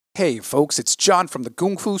Hey folks, it's John from the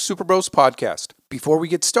Kung Fu Super Bros podcast. Before we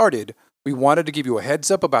get started, we wanted to give you a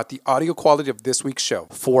heads up about the audio quality of this week's show.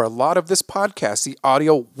 For a lot of this podcast, the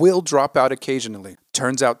audio will drop out occasionally.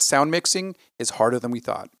 Turns out sound mixing is harder than we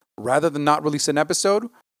thought. Rather than not release an episode,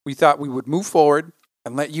 we thought we would move forward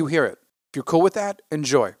and let you hear it. If you're cool with that,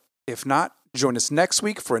 enjoy. If not, join us next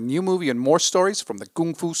week for a new movie and more stories from the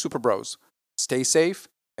Kung Fu Super Bros. Stay safe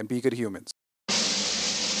and be good humans.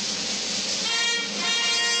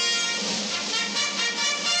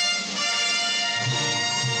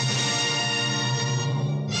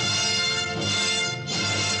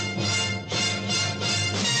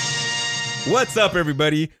 What's up,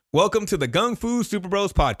 everybody? Welcome to the Kung Fu Super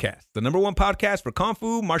Bros podcast, the #1 podcast for Kung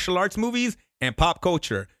Fu, martial arts movies, and pop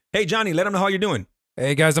culture. Hey, Johnny, let them know how you're doing.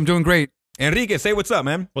 Hey guys, I'm doing great. Enrique, say what's up,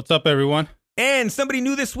 man. What's up, everyone? And somebody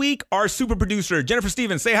new this week, our super producer, Jennifer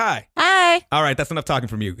Stevens. Say hi. Hi. All right, that's enough talking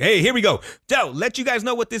from you. Hey, here we go. So, let you guys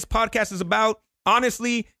know what this podcast is about.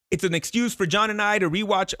 Honestly, it's an excuse for John and I to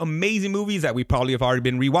rewatch amazing movies that we probably have already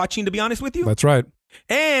been rewatching, to be honest with you. That's right.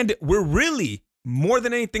 And we're really, more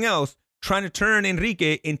than anything else, trying to turn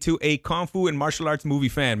Enrique into a Kung Fu and martial arts movie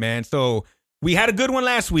fan, man. So we had a good one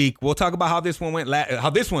last week. We'll talk about how this one went,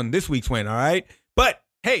 this week's went, all right? But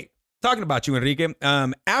hey, talking about you, Enrique,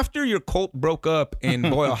 after your cult broke up in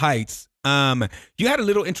Boyle Heights, you had a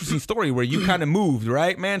little interesting story where you kind of moved,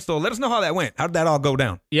 right, man? So let us know how that went. How did that all go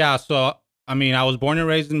down? Yeah, so, I mean, I was born and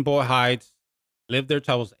raised in Boyle Heights, lived there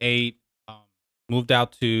till I was 8, moved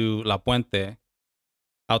out to La Puente,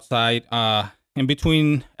 outside, in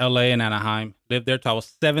between LA and Anaheim. Lived there till I was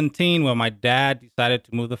 17 when my dad decided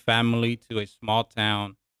to move the family to a small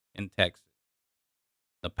town in Texas,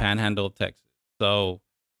 the Panhandle of Texas. So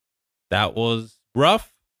that was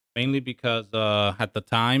rough, mainly because at the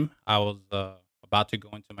time I was about to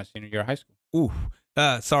go into my senior year of high school. Ooh,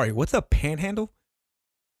 sorry, what's a panhandle?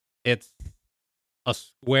 It's a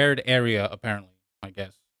squared area, apparently, I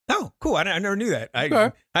guess. Oh, cool. I never knew that. I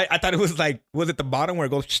thought it was like, was it the bottom where it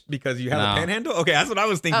goes because you have a panhandle? Okay, that's what I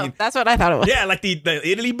was thinking. Oh, that's what I thought it was. Yeah, like the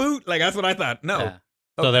Italy boot. Like, that's what I thought. No. Yeah. Okay.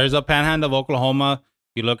 So there's a panhandle of Oklahoma.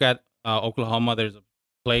 You look at Oklahoma, there's a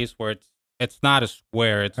place where it's not a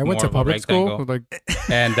square. It's I went more to of a public school. rectangle. Like,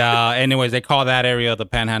 And anyways, they call that area the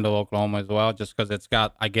Panhandle of Oklahoma as well, just because it's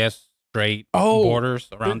got, I guess, straight borders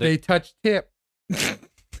around they it. touch tip.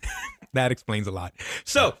 That explains a lot.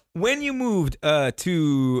 So, when you moved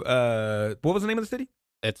to, what was the name of the city?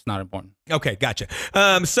 It's not important. Okay, gotcha.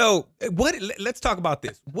 So, let's talk about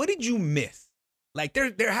this. What did you miss? Like,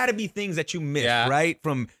 there had to be things that you missed, right?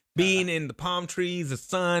 From being in the palm trees, the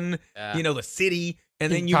sun, the city,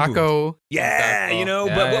 and then you moved. Taco. Yeah,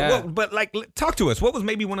 Taco. But like, talk to us. What was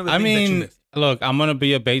maybe one of the things that you missed? Look, I'm gonna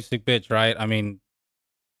be a basic bitch, right? I mean,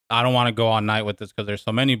 I don't want to go all night with this because there's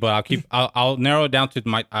so many, but I'll narrow it down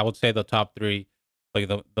to I would say the top 3, like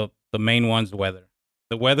the main ones.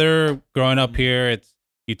 The weather growing up here,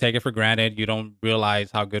 you take it for granted. You don't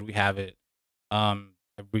realize how good we have it.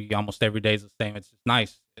 Almost every day is the same. It's just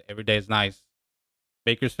nice. Every day is nice.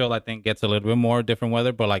 Bakersfield, I think, gets a little bit more different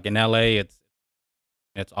weather, but like in LA, it's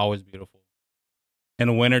always beautiful. And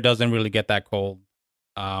the winter doesn't really get that cold.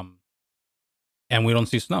 And we don't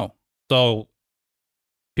see snow. So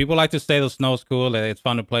people like to say the snow's cool, it's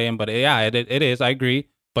fun to play in, but yeah, it is. I agree,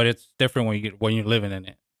 but it's different when you're living in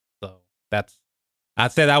it. So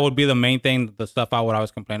I'd say that would be the main thing. The stuff I would always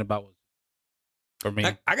complain about was for me.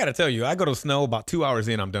 I got to tell you, I go to snow about 2 hours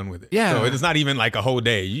in, I'm done with it. Yeah. So it's not even like a whole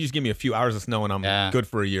day. You just give me a few hours of snow and I'm good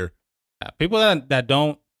for a year. Yeah. People that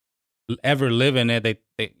don't ever live in it, they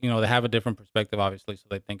have a different perspective, obviously, so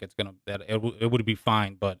they think it would be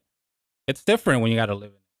fine, but it's different when you got to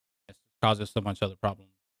live in it. It causes so much other problems.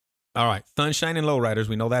 All right, Sunshine and Lowriders.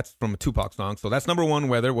 We know that's from a Tupac song. So that's number 1,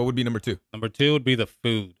 weather. What would be number 2? Number 2 would be the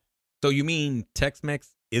food. So you mean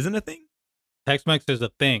Tex-Mex isn't a thing? Tex-Mex is a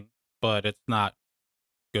thing, but it's not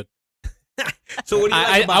good. So what do you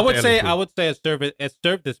like about I would the say food? I would say it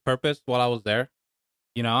served its purpose while I was there.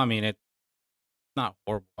 I mean, it's not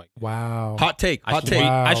horrible. Wow. Hot take. Wow.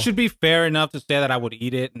 I should be fair enough to say that I would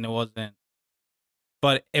eat it, and it wasn't.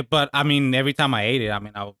 But I mean, every time I ate it, I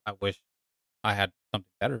mean, I wish I had something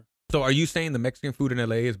better. So are you saying the Mexican food in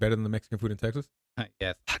LA is better than the Mexican food in Texas?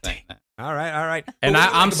 Yes. All right. And But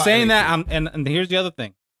what do you I'm like about saying LA that food? and here's the other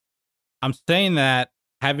thing. I'm saying that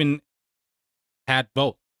having had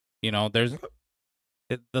both, there's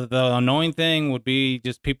the annoying thing would be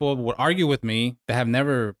just people would argue with me that have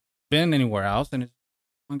never been anywhere else, and it's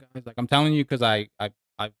guys, like I'm telling you because I've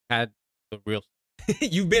had the real.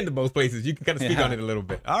 You've been to both places. You can kind of speak on it a little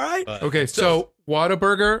bit. All right. But, Okay, so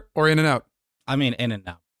Whataburger or In-N-Out? I mean,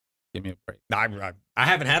 In-N-Out. Give me a break. I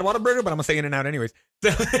haven't had Whataburger, but I'm gonna say In-N-Out anyways. So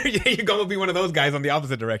yeah, you're going to be one of those guys on the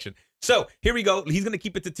opposite direction. So here we go. He's going to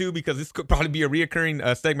keep it to 2 because this could probably be a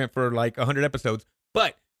reoccurring segment for like 100 episodes.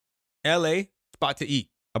 But LA, spot to eat.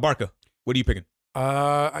 Abarca, what are you picking?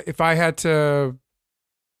 If I had to,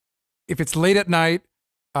 if it's late at night,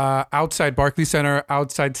 outside Barclays Center,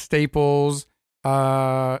 outside Staples,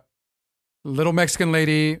 little Mexican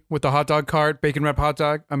lady with the hot dog cart, bacon wrap hot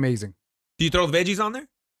dog, amazing. Do you throw the veggies on there?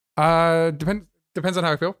 Depends on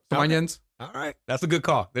how I feel. Some Okay. onions. All right. That's a good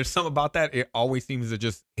call. There's something about that. It always seems to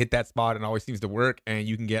just hit that spot and always seems to work. And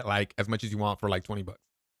you can get like as much as you want for like $20.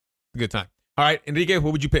 Good time. All right. Enrique,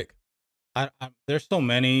 what would you pick? There's so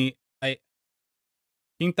many.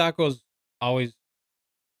 King Tacos always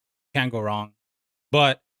can't go wrong.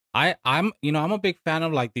 But I'm a big fan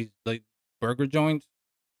of like these like burger joints.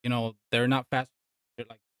 You know, they're not fast. They're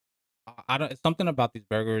like, I don't. It's something about these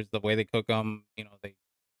burgers, the way they cook them. You know,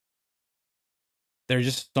 they're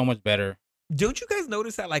just so much better. Don't you guys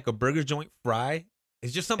notice that like a burger joint fry?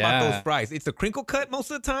 It's just something about Yeah. those fries. It's a crinkle cut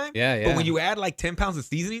most of the time. Yeah. But when you add like 10 pounds of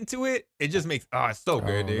seasoning to it, it just makes it's so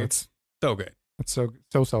good, dude. That's So good.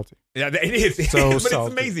 so salty. Yeah, it is. So but salty.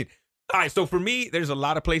 it's amazing. All right, so for me, there's a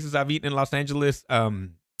lot of places I've eaten in Los Angeles.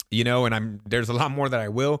 You know, and there's a lot more that I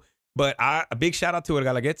will. But a big shout out to El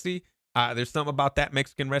Galagetzi. There's something about that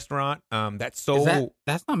Mexican restaurant. That's so.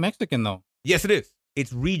 That's not Mexican though. Yes, it is.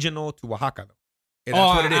 It's regional to Oaxaca though. Yeah,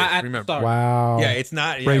 that's what it is. Remember? Sorry. Wow. Yeah, it's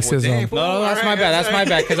not Racism. dang, fool. No, that's All my right, bad. That's all my right.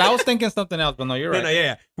 bad. Because I was thinking something else, but no, you're right. No,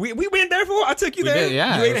 yeah. We went there for. I took you We there. did,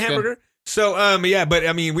 yeah, You it ate a was good. hamburger. So yeah, but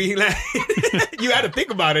I mean, you had to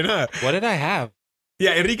think about it, huh? What did I have?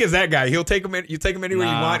 Yeah, Enrique's that guy. He'll take him. You take him anywhere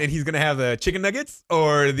you Nah. want, and he's gonna have the chicken nuggets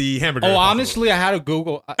or the hamburger. Oh, if possible. honestly, I had to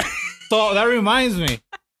Google. So that reminds me.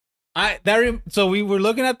 So we were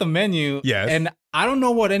looking at the menu. Yes. And I don't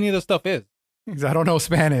know what any of the stuff is. Because I don't know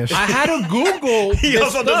Spanish. I had to Google. He this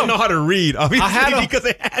also doesn't stuff. know how to read, obviously, had a- because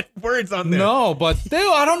it had words on there. No, but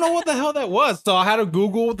still, I don't know what the hell that was. So I had to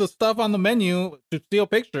Google the stuff on the menu to steal a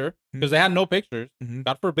picture because they had no pictures. Mhm.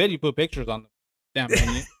 God forbid you put pictures on the damn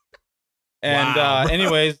menu. And Wow.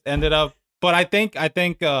 anyways, ended up. But I think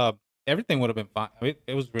everything would have been fine. I mean,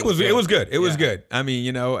 it was really It was good. It was Yeah. good. I mean,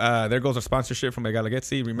 you know, there goes a sponsorship from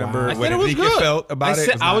Galagetzi. Remember Wow. I when said it was Enrique good. felt about it?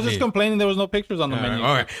 I was not just me. complaining there was no pictures on the All right, menu.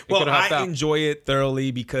 all right. It Well, could've helped I out. enjoy it thoroughly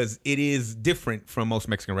because it is different from most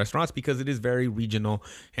Mexican restaurants because it is very regional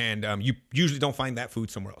and you usually don't find that food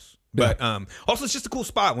somewhere else. But also, it's just a cool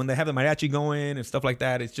spot when they have the mariachi going and stuff like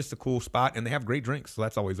that. It's just a cool spot and they have great drinks. So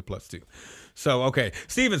that's always a plus too. So, okay.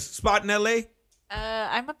 Stevens, spot in LA?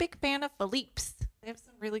 I'm a big fan of Philippe's. They have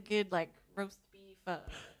some really good like roast beef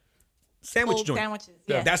Sandwich cold joint. sandwiches.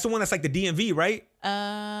 Yeah. That's the one that's like the DMV, right?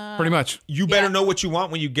 Pretty much. You better Yeah. know what you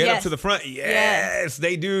want when you get up Yes. to the front. Yes, Yes.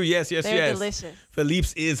 they do. Yes, They're delicious.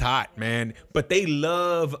 Philippe's is hot, man. But they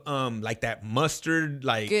love like that mustard.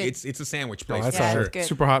 Like Good. it's a sandwich Oh, place that's for Yeah, sure. it's good.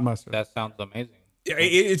 super hot mustard. That sounds amazing. Yeah,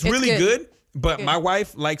 it's really good. good. But Good. my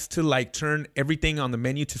wife likes to like turn everything on the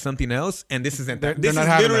menu to something else, and this isn't that. They're This not is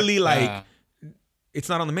having literally it. like Yeah. it's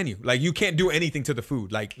not on the menu. Like you can't do anything to the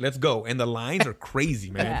food. Like let's go, and the lines are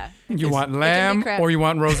crazy, man. Yeah. You It's- want lamb crap. or you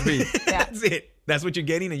want roast beef? Yeah. That's it. That's what you're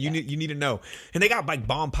getting, and you need to know. And they got like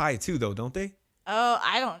bomb pie too, though, don't they? Oh,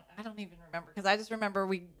 I don't even remember because I just remember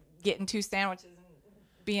we getting 2 sandwiches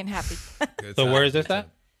and being happy. Good So time. where is this at?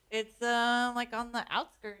 It's like on the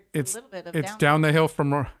outskirts It's a little bit of it's down. down the hill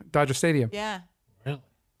from Dodger Stadium. Yeah. Really?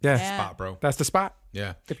 Yeah. Yeah. Spot, bro. That's the spot.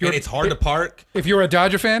 Yeah, you're- and it's hard to park. If you're a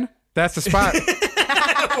Dodger fan, that's the spot.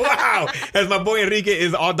 Wow, as my boy Enrique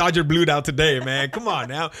is all Dodger blued out today, man. Come on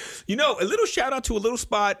now. You know, a little shout out to a little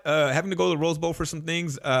spot. Having to go to the Rose Bowl for some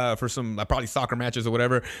things, for some probably soccer matches or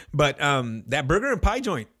whatever. But that burger and pie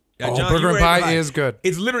joint. Oh, John, burger you and were able to pie buy- is good.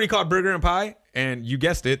 It's literally called Burger and Pie, and you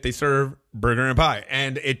guessed it, they serve burger and pie,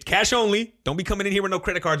 and it's cash only. Don't be coming in here with no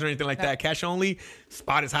credit cards or anything like that. Cash only.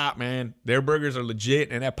 Spot is hot, man. Their burgers are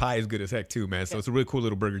legit, and that pie is good as heck too, man. So it's a really cool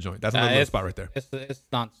little burger joint. That's another little spot right there. It's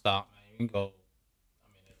nonstop, man. You can go.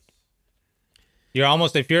 I mean, you're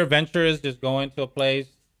almost if you're adventurous, just go into a place.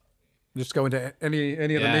 Just go into any of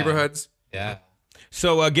the Yeah. neighborhoods. Yeah.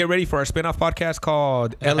 So get ready for our spin-off podcast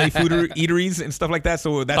called LA Food Eateries and stuff like that.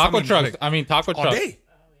 So that's Taco I mean, trucks. like, I mean, taco all trucks. day.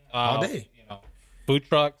 All day. You know, food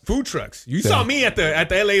trucks. Food trucks. You saw me at the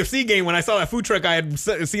LAFC game when I saw that food truck I had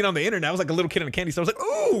seen on the internet. I was like a little kid in a candy store. I was like,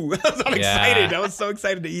 ooh, I was all excited. I was so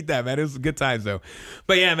excited to eat that, man. It was good times though.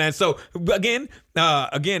 But yeah, man. So again,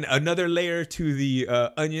 another layer to the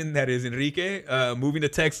onion that is Enrique moving to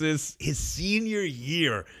Texas his senior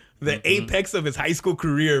year. the apex of his high school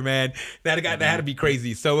career, man. That had to be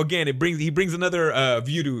crazy. So again, he brings another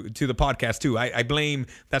view to the podcast too. I blame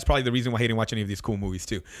that's probably the reason why he didn't watch any of these cool movies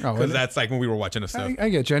too, because that's like when we were watching the stuff. I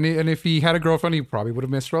get you, and if he had a girlfriend, he probably would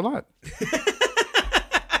have missed her a lot.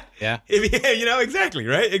 Yeah, exactly,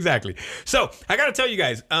 right, exactly. So I got to tell you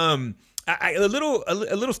guys, a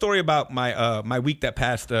little story about my week that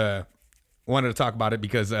passed. Wanted to talk about it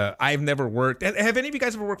because I've never worked. Have any of you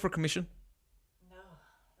guys ever worked for commission?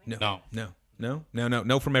 No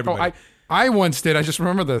from everybody. I once did. I just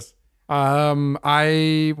remember this.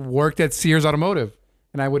 I worked at Sears Automotive,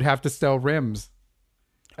 and I would have to sell rims.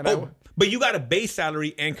 But you got a base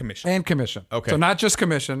salary and commission. Okay. So not just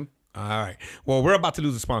commission. All right. Well, we're about to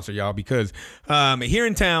lose a sponsor, y'all, because here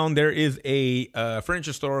in town there is a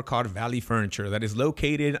furniture store called Valley Furniture that is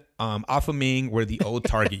located off of Ming, where the old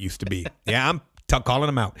Target used to be. Yeah, I'm calling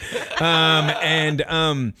them out.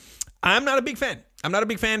 I'm not a big fan. I'm not a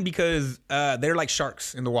big fan because they're like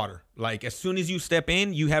sharks in the water. Like as soon as you step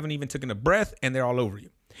in, you haven't even taken a breath, and they're all over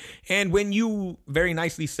you. And when you very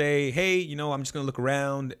nicely say, hey, I'm just going to look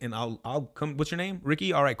around and I'll come. What's your name?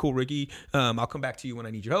 Ricky? All right, cool, Ricky. I'll come back to you when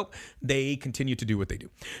I need your help. They continue to do what they do.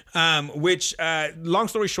 Long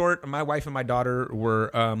story short, my wife and my daughter were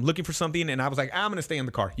looking for something. And I was like, I'm going to stay in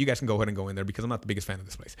the car. You guys can go ahead and go in there because I'm not the biggest fan of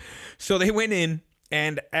this place. So they went in,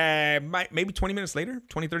 and maybe 20 minutes later,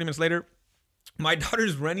 20, 30 minutes later, my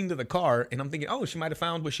daughter's running to the car, and I'm thinking, oh, she might have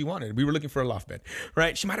found what she wanted. We were looking for a loft bed,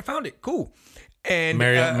 right? She might have found it. Cool. And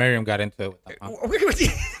Miriam got into it.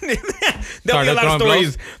 There'll be a lot of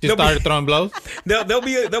stories. She started throwing blows. There'll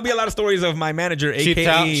be a lot of stories of my manager,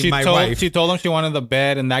 aka my wife. She told him she wanted the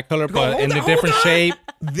bed in that color, but in a different shape.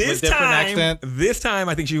 This time,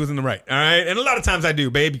 I think she was in the right. All right, and a lot of times I do,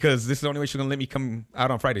 babe, because this is the only way she's gonna let me come out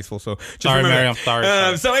on Fridays full. So just sorry, remember. Miriam.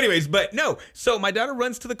 Sorry. So, anyways, but no. So my daughter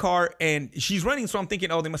runs to the car and she's running. So I'm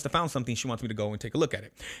thinking, oh, they must have found something. She wants me to go and take a look at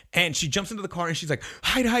it. And she jumps into the car and she's like,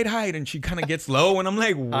 hide, and she kind of gets low, and I'm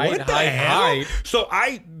like, what the hell? So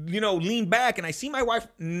I, lean back and I see my wife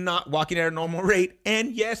not walking at a normal rate.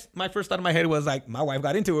 And yes, my first thought in my head was like, my wife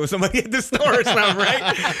got into it with somebody at the store or something,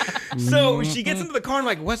 right? So she gets into the car and I'm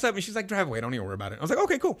like, what's up? And she's like, drive away. Don't even worry about it. I was like,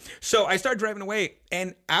 okay, cool. So I start driving away,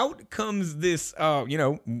 and out comes this,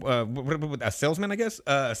 a salesman, I guess,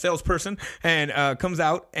 a salesperson, and comes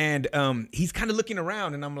out, and he's kind of looking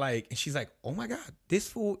around, and I'm like, and she's like, oh my God, this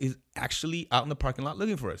fool is actually out in the parking lot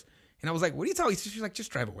looking for us. And I was like, what are you talking? She's like, just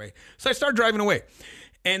drive away. So I start driving away.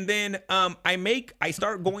 And then I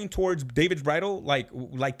start going towards David's Bridal, like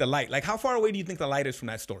the light. Like, how far away do you think the light is from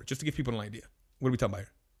that store? Just to give people an idea. What are we talking about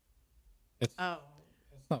here? It's not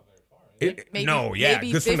very far.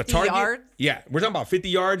 Maybe 50 yards? Yeah, we're talking about 50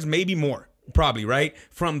 yards, maybe more, probably, right?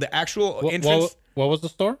 From the actual entrance. What was the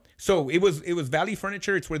store? So it was Valley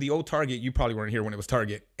Furniture. It's where the old Target, you probably weren't here when it was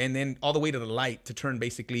Target. And then all the way to the light to turn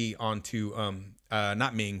basically onto,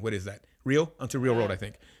 not Ming, what is that? Onto Real Road, I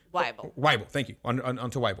think. Weibel, thank you,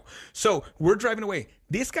 onto Weibel. So we're driving away.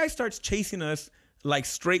 This guy starts chasing us like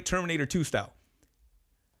straight Terminator 2 style.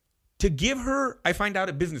 To give her, I find out,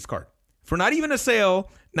 a business card. For not even a sale,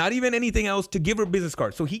 not even anything else, to give her a business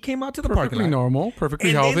card. So he came out to the parking lot. Perfectly normal,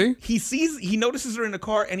 perfectly healthy. He notices her in the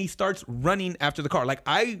car, and he starts running after the car. Like,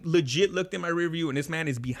 I legit looked in my rear view, and this man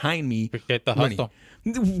is behind me. Appreciate the hustle.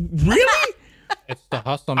 Really? It's the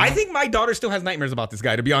hustle, man. I think my daughter still has nightmares about this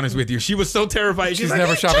guy, to be honest with you. She was so terrified. She's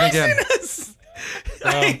never shopping again.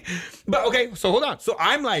 But okay, so hold on. So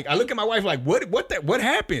I'm like, I look at my wife like, what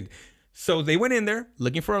happened? So they went in there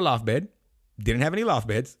looking for a loft bed. Didn't have any loft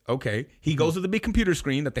beds. Okay. He goes to the big computer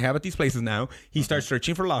screen that they have at these places now. He starts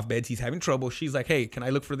searching for loft beds. He's having trouble. She's like, hey, can I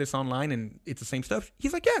look for this online? And it's the same stuff.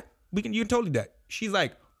 He's like, yeah, you can totally do that. She's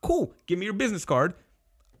like, cool. Give me your business card.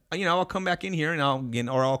 I'll come back in here and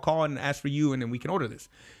I'll call and ask for you, and then we can order this.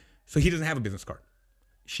 So he doesn't have a business card.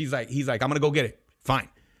 He's like, I'm going to go get it. Fine.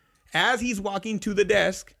 As he's walking to the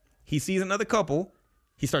desk, he sees another couple.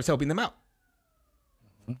 He starts helping them out.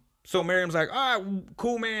 So Miriam's like, all right,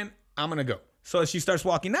 cool, man. I'm going to go. So as she starts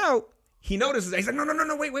walking out, he notices. He's like,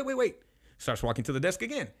 no, wait. Starts walking to the desk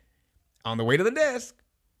again. On the way to the desk,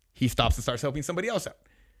 he stops and starts helping somebody else out.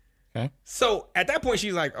 Okay. So at that point,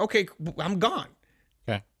 she's like, okay, I'm gone.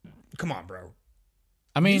 Okay. Come on, bro.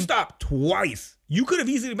 I mean, you stopped twice. You could have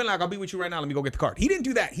easily been like, I'll be with you right now. Let me go get the card. He didn't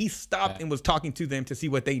do that. He stopped and was talking to them to see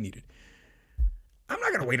what they needed. I'm not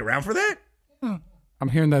going to wait around for that. I'm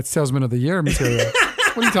hearing that salesman of the year material.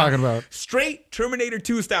 What are you talking about? Straight Terminator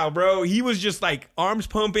 2 style, bro. He was just like arms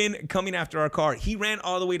pumping, coming after our car. He ran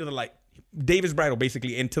all the way to the light. David's Bridal,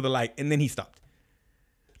 basically, into the light, and then he stopped.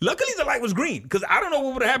 Luckily, the light was green, because I don't know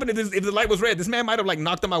what would have happened if the light was red. This man might have like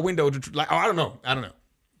knocked on my window. I don't know.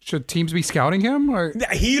 should teams be scouting him? Or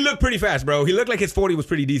Yeah, he looked pretty fast, bro. He looked like his 40 was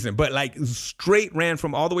pretty decent, but like straight ran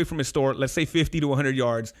from all the way from his store, let's say 50 to 100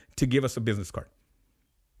 yards to give us a business card.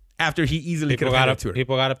 After he easily could have handed it to her.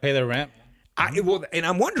 People got to pay their rent. And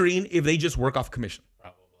I'm wondering if they just work off commission.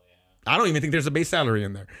 Probably, yeah. I don't even think there's a base salary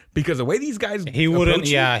in there because the way these guys he wouldn't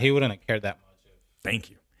have cared that much. Thank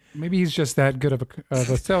you. maybe he's just that good of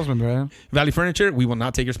a salesman, man. Valley Furniture, we will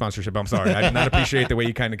not take your sponsorship. I'm sorry. I did not appreciate the way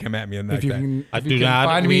you kind of came at me in that.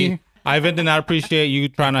 Ivan did not appreciate you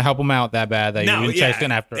trying to help him out that bad that you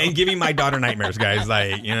chasing after him. And giving my daughter nightmares, guys.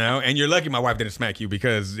 Like, you know, and you're lucky my wife didn't smack you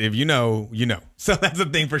because if you know, you know. So that's a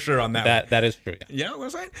thing for sure on that. That is true. Yeah, what I'm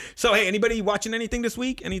saying. So hey, anybody watching anything this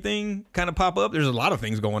week? Anything kind of pop up? There's a lot of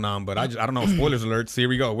things going on, but I don't know. Spoilers alerts. Here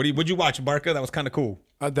we go. What'd you watch, Barca? That was kind of cool.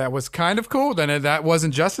 That was kind of cool. Then that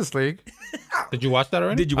wasn't Justice League. Did you watch that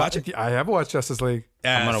already? Did you watch it? I have watched Justice League.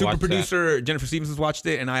 Super producer Jennifer Stevens has watched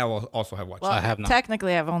it, and I also have watched it. I have not.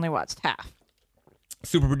 Technically, I've only watched half.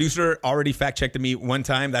 Super producer already fact checked me one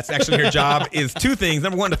time. That's actually her job is two things.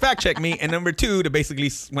 Number one, to fact check me, and number two, to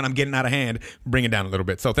basically, when I'm getting out of hand, bring it down a little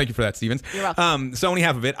bit. So thank you for that, Stevens. You're welcome. So only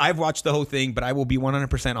half of it. I've watched the whole thing, but I will be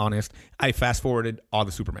 100% honest. I fast forwarded all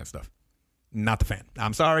the Superman stuff. Not the fan.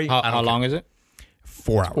 I'm sorry. How long is it?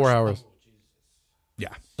 4 hours. 4 hours.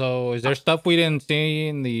 Yeah. So is there stuff we didn't see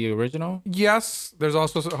in the original? Yes. There's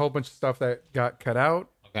also a whole bunch of stuff that got cut out.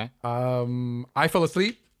 Okay. I fell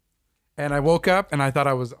asleep. And I woke up and I thought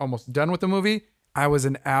I was almost done with the movie. I was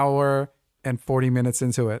an hour and 40 minutes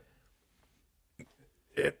into it.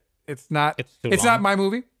 It's not my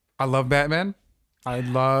movie. I love Batman. I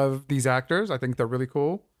love these actors. I think they're really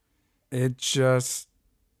cool. The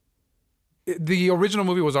original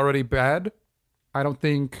movie was already bad. I don't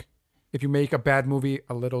think if you make a bad movie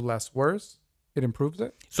a little less worse, it improves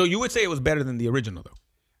it. So you would say it was better than the original,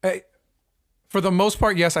 though? For the most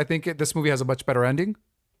part, yes. I think this movie has a much better ending.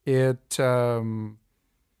 It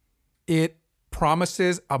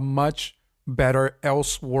promises a much better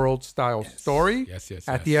Elseworld style story. Yes.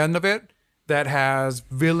 At the end of it, that has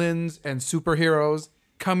villains and superheroes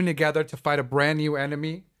coming together to fight a brand new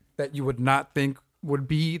enemy that you would not think would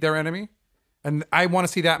be their enemy. And I want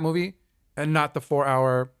to see that movie and not the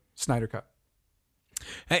 4-hour Snyder cut.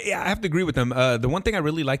 Yeah, I have to agree with them. The one thing I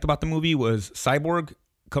really liked about the movie was Cyborg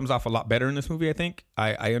comes off a lot better in this movie. I think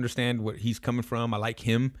I understand what he's coming from. I like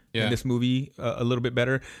him in this movie a little bit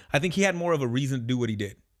better. I think he had more of a reason to do what he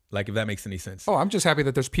did. Like, if that makes any sense. Oh, I'm just happy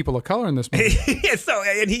that there's people of color in this movie. Yeah, so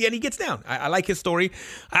and he gets down. I like his story.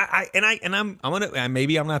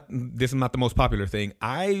 Maybe I'm not. This is not the most popular thing.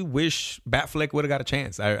 I wish Batfleck would have got a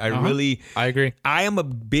chance. I agree. I am a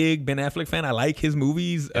big Ben Affleck fan. I like his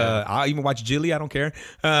movies. I'll even watch Jilly. I don't care.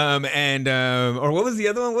 Or what was the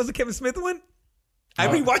other one? What was the Kevin Smith one? I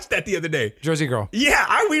rewatched that the other day. Jersey Girl. Yeah,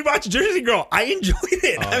 I rewatched Jersey Girl. I enjoyed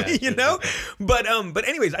it. But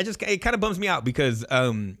anyways, it kind of bums me out because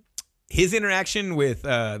his interaction with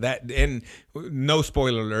that, and no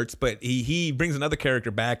spoiler alerts, but he brings another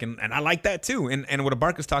character back, and I like that too. And what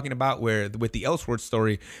Abarca's talking about, where with the Elseworld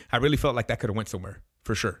story, I really felt like that could have went somewhere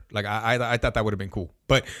for sure. Like I thought that would have been cool.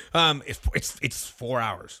 But it's 4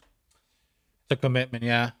 hours. It's a commitment.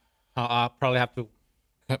 Yeah, I'll probably have to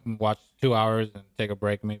watch 2 hours and take a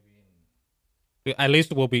break maybe. At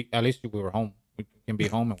least we were home. We can be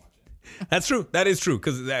home and watch it. That's true. That is true.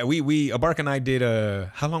 Because Abarca and I did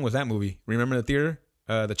how long was that movie? Remember the theater?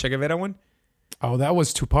 The Che Guevara one? Oh, that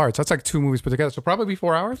was 2 parts. That's like 2 movies put together. So probably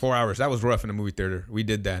 4 hours? 4 hours. That was rough in the movie theater. We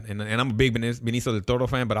did that. And I'm a big Benicio del Toro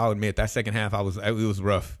fan, but I'll admit that second half it was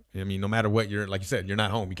rough. I mean, no matter what, like you said, you're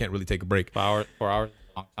not home. You can't really take a break. 4 hours is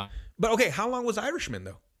a long time. But okay, how long was Irishman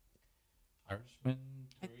though? Irishman?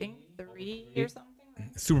 I think 3 or something.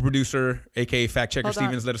 Super producer, aka fact checker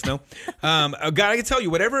Stevens, let us know. I can tell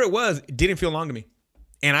you, whatever it was, it didn't feel long to me,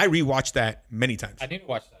 and I rewatched that many times. I need to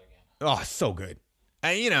watch that again. Oh, it's so good.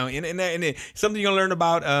 And something you'll learn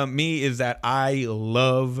about me is that I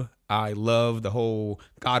love the whole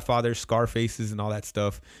Godfather, Scarfaces, and all that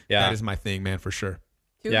stuff. Yeah, that is my thing, man, for sure.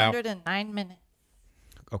 209 minutes.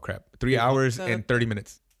 Oh crap! 3 hours and 30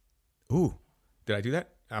 minutes. Ooh, did I do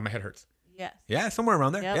that? My head hurts. Yes. Yeah, somewhere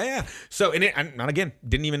around there. Yep. Yeah. So, and again,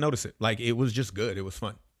 didn't even notice it. Like, it was just good. It was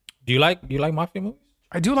fun. Do you like mafia movies?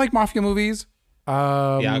 I do like mafia movies.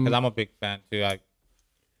 Yeah, because I'm a big fan too. Those are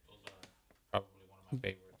probably one of my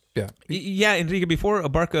favorites. Yeah. Yeah, Enrique, before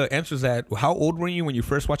Abarca answers that, how old were you when you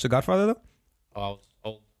first watched The Godfather, though? Oh, I was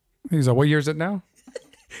old. He's like, what year is it now?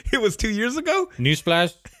 It was 2 years ago?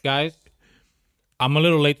 Newsflash, guys. I'm a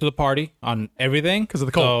little late to the party on everything. Because of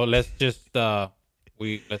the cold. So let's just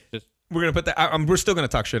We're gonna put that. We're still gonna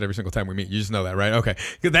talk shit every single time we meet. You just know that, right? Okay,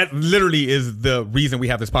 because that literally is the reason we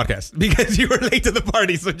have this podcast because you were late to the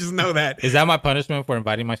party. So just know that. Is that my punishment for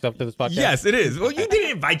inviting myself to this podcast? Yes, it is. Well, you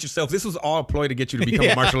didn't invite yourself. This was all a ploy to get you to become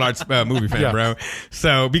a martial arts movie fan, bro.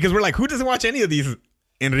 So because we're like, who doesn't watch any of these?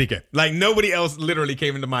 Enrique. Like nobody else literally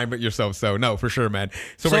came into mind but yourself. So no, for sure, man.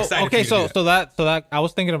 So we're excited. Okay, so that I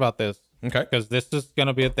was thinking about this. Okay, because this is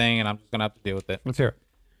gonna be a thing, and I'm just gonna have to deal with it. Let's hear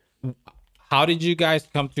it. How did you guys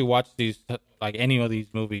come to watch these, like any of these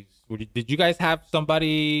movies? Did you guys have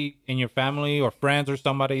somebody in your family or friends or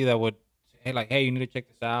somebody that would say, like, hey, you need to check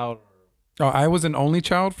this out? Oh, I was an only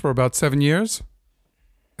child for about 7 years.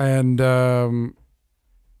 And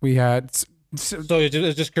we had... So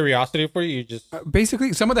it's just curiosity for you? You just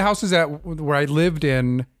basically, some of the houses where I lived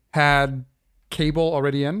in had cable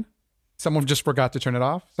already in. Someone just forgot to turn it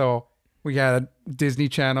off. So we had Disney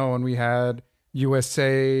Channel and we had...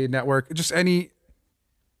 USA Network, just any.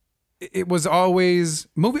 It was always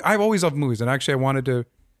movie. I've always loved movies, and actually, I wanted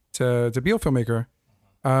to be a filmmaker,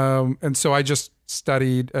 and so I just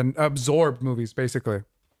studied and absorbed movies, basically,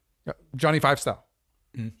 Johnny Five style.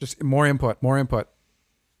 Just more input.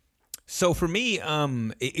 So for me,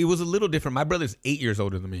 it was a little different. My brother's 8 years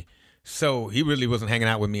older than me. So he really wasn't hanging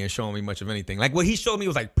out with me and showing me much of anything. Like what he showed me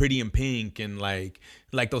was like Pretty in Pink and like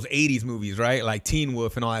those 80s movies, right? Like Teen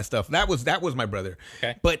Wolf and all that stuff. That was my brother.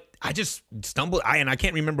 Okay. But I just stumbled, and I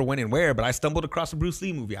can't remember when and where, but I stumbled across a Bruce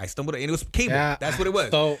Lee movie. And it was cable. Yeah. That's what it was.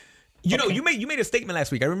 So you know, you made a statement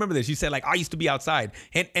last week. I remember this. You said like, I used to be outside.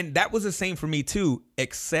 And that was the same for me too,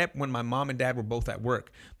 except when my mom and dad were both at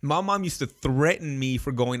work. My mom used to threaten me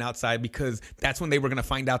for going outside because that's when they were going to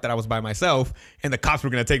find out that I was by myself and the cops were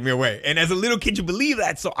going to take me away. And as a little kid, you believe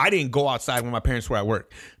that. So I didn't go outside when my parents were at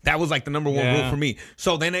work. That was like the number one rule for me.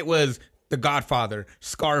 So then it was The Godfather,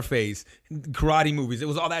 Scarface, karate movies. It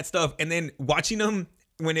was all that stuff. And then watching them,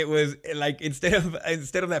 when it was like instead of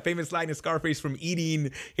that famous line in Scarface from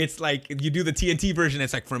eating, it's like you do the TNT version.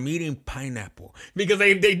 It's like from eating pineapple because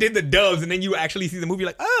they did the dubs, and then you actually see the movie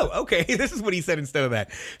like, oh, okay, this is what he said instead of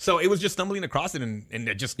that. So it was just stumbling across it, and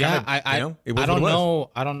it just kind of, it was.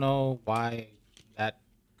 I don't know why that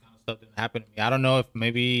kind of stuff didn't happen to me. I don't know if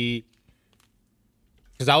maybe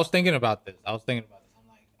because I was thinking about this. I'm like,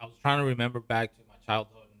 I was trying to remember back to my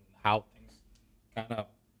childhood and how things kind of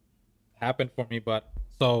happened for me, but.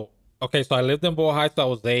 So I lived in Boyle Heights till I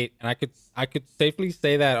was 8, and I could safely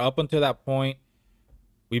say that up until that point,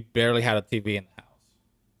 we barely had a TV in the house.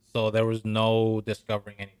 So there was no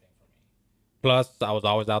discovering anything for me. Plus, I was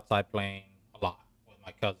always outside playing a lot with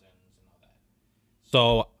my cousins and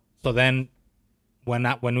all that. So then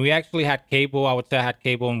when we actually had cable, I would say I had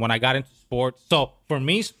cable, and when I got into sports, so for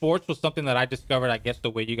me, sports was something that I discovered, I guess,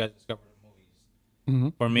 the way you guys discovered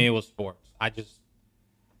movies. For me, it was sports. I just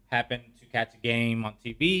happened to catch a game on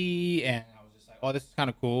TV, and I was just like, oh, this is kind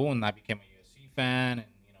of cool. And I became a USC fan and,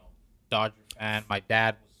 Dodger fan. My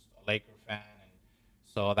dad was a Laker fan. And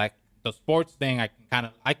so that the sports thing, I can kind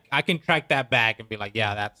of, I can track that back and be like,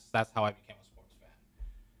 yeah, that's how I became a sports fan.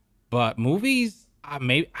 But movies, I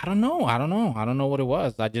don't know what it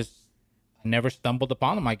was. I never stumbled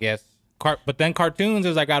upon them, I guess. But then cartoons,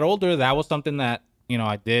 as I got older, that was something that,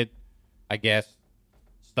 I did, I guess,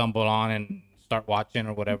 stumble on and start watching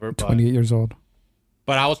or whatever. 28 years old.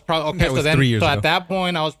 But I was probably okay. So then, 3 years ago. At that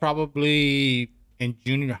point, I was probably in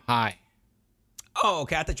junior high. Oh,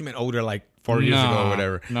 okay. I thought you meant older, like 4 years ago or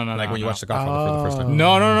whatever. No. Like when you watched The Godfather for the first time.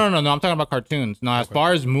 No. I'm talking about cartoons. No, as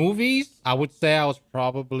far as movies, I would say I was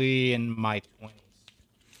probably in my 20s.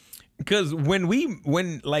 Because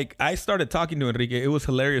when I started talking to Enrique, it was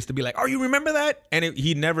hilarious to be like, "Oh, you remember that?" And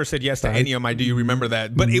he never said yes to any of my "Do you remember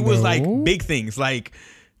that?" But it was like big things, like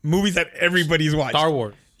movies that everybody's watched. Star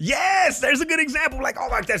Wars. Yes, there's a good example. Like, oh,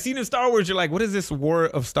 like that scene in Star Wars. You're like, what is this War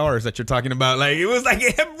of Stars that you're talking about? Like, it was like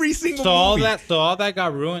every single movie. All that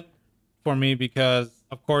got ruined for me because,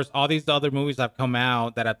 of course, all these other movies have come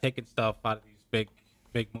out that have taken stuff out of these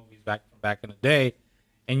big movies back in the day.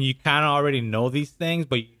 And you kind of already know these things,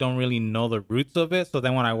 but you don't really know the roots of it. So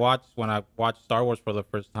then when I watched Star Wars for the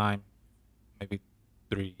first time, maybe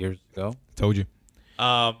 3 years ago, told you,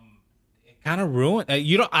 it kind of ruined.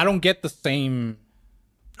 I don't get the same.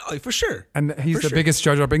 Oh, for sure. And he's the biggest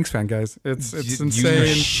Jar Jar Binks fan, guys. It's insane.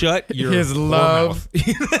 You shut your his love,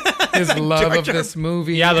 his love of this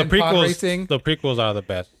movie. Yeah, the and pod prequels. racing. The prequels are the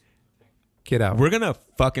best. Get out. We're gonna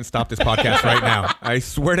fucking stop this podcast right now. I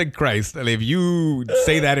swear to Christ. If you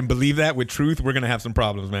say that and believe that with truth, we're gonna have some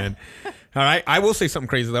problems, man. All right. I will say something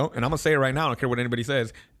crazy though, and I'm gonna say it right now. I don't care what anybody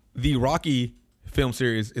says. The Rocky film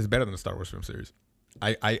series is better than the Star Wars film series.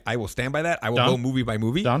 I will stand by that. I will go movie by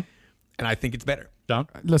movie. Done. And I think it's better. John?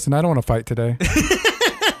 Listen, I don't want to fight today.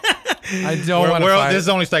 I don't want to fight. This is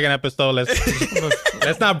only second episode.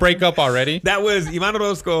 Let's not break up already. That was Ivan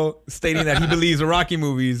Orozco stating that he believes the Rocky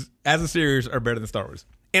movies as a series are better than Star Wars.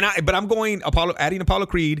 But I'm going adding Apollo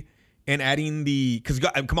Creed and adding because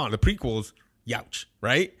come on, the prequels, youch,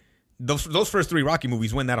 right? Those first 3 Rocky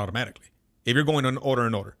movies win that automatically. If you're going in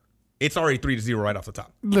order, it's already 3-0 right off the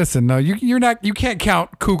top. Listen, no, you can't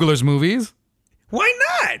count Coogler's movies. Why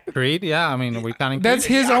not? Creed, yeah. I mean, are we counting Creed? That's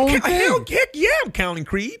his own thing. Heck yeah, I'm counting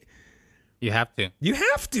Creed. You have to. You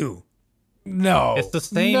have to. No, It's the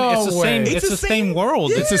same. No it's the way. same. It's the same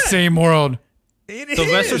world. Yeah. It's the same world. It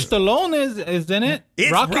Sylvester is. Stallone is in it.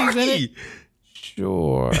 It's Rocky's in it.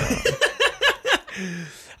 Sure.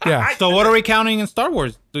 Yeah. So what are we counting in Star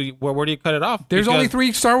Wars? Where do you cut it off? There's only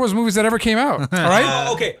 3 Star Wars movies that ever came out. All right.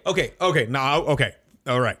 Okay. No, okay.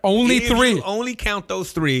 All right. Only If 3. you only count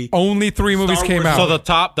those 3. Only 3 movies Star came Wars- out. So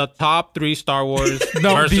the top 3 Star Wars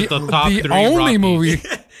no, versus the top 3 the only Rocky. movie.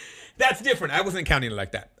 That's different. I wasn't counting it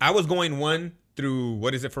like that. I was going 1 through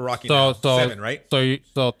what is it for Rocky? So now? so 7, right?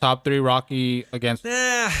 So top 3 Rocky against.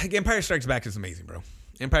 Empire Strikes Back is amazing, bro.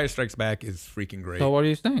 Empire Strikes Back is freaking great. So what are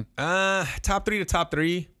you saying? Top 3 to top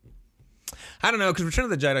 3. I don't know, because Return of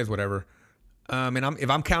the Jedi is whatever. And if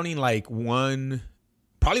I'm counting like 1,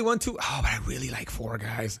 probably 1, 2. Oh, but I really like 4,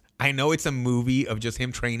 guys. I know it's a movie of just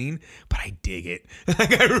him training, but I dig it.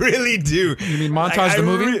 Like I really do. You mean Montage the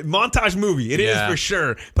movie? Montage movie. It is Yeah. for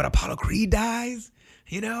sure. But Apollo Creed dies.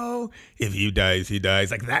 You know, if he dies, he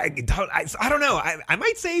dies. Like that. I don't know. I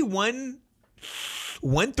might say 1,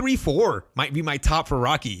 3, 4 might be my top for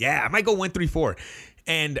Rocky. Yeah, I might go 1, 3, 4.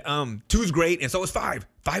 And 2 is great, and so is 5.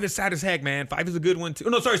 5 is sad as heck, man. 5 is a good one too. Oh,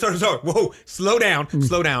 no, sorry. Whoa, slow down. 5.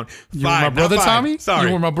 You were my brother, not 5. Tommy? Sorry,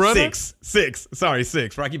 You were my brother? 6. Sorry,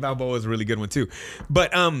 6. Rocky Balboa is a really good one too.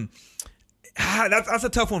 But that's a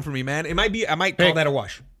tough one for me, man. It might be. I might call Pick. that a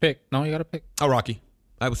wash. Pick. No, you gotta pick. Oh, Rocky.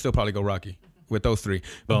 I would still probably go Rocky with those 3.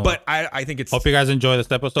 Boom. But I think it's. Hope you guys enjoy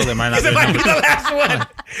this episode. There might not be It might be number the last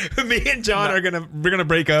one. Me and John we're gonna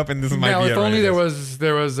break up, and this might Now, be if it. only right?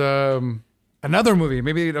 there was another movie,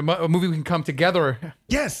 maybe a movie we can come together.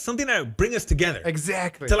 Yes, something that would bring us together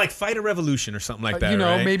Exactly. to like fight a revolution or something like that. You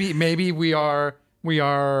know, right? maybe we are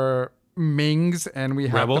Mings and we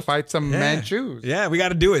have Rebels? to fight some Manchus. Yeah, we got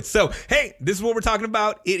to do it. So, hey, this is what we're talking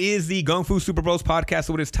about. It is the Kung Fu Super Bros podcast,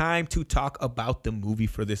 so it is time to talk about the movie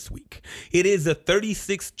for this week. It is the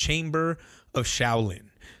 36th Chamber of Shaolin.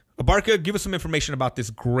 Abarca, give us some information about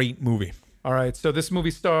this great movie. All right, so this movie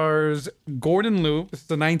stars Gordon Liu. This is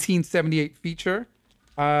a 1978 feature.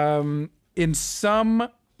 In some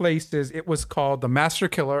places, it was called The Master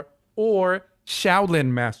Killer or Shaolin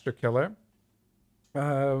Master Killer.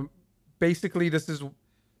 Basically, this is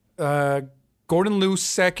Gordon Liu's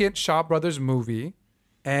second Shaw Brothers movie,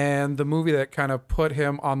 and the movie that kind of put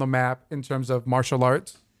him on the map in terms of martial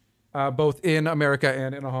arts, both in America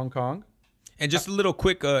and in Hong Kong. And just a little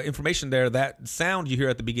quick information there. That sound you hear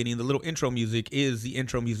at the beginning, the little intro music, is the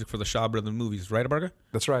intro music for the Shaw Brothers movies, right, Abarca?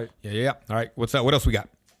 That's right. Yeah. All right, what's that? What else we got?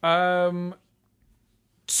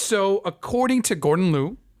 So according to Gordon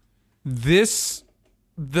Liu, the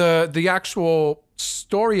actual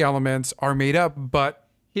story elements are made up, but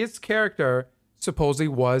his character supposedly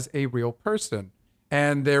was a real person.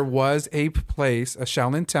 And there was a place, a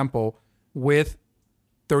Shaolin temple with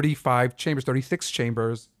 36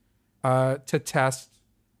 chambers to test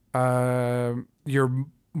your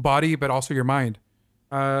body, but also your mind.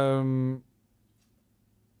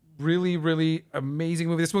 Really, really amazing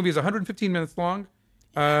movie. This movie is 115 minutes long.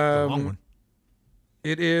 It's a long one.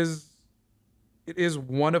 It is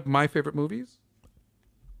one of my favorite movies.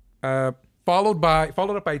 Followed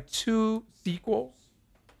up by 2 sequels.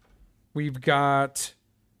 We've got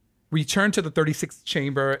Return to the 36th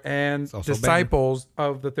Chamber and Disciples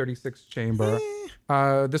of the 36th Chamber.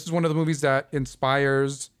 This is one of the movies that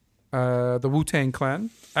inspires the Wu-Tang Clan.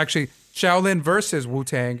 Actually, Shaolin versus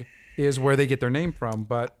Wu-Tang is where they get their name from,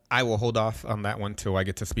 but I will hold off on that one till I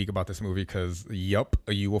get to speak about this movie because,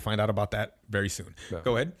 you will find out about that very soon. Yeah.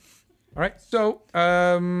 Go ahead. all right. So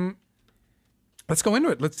let's go into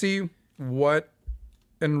it. Let's see what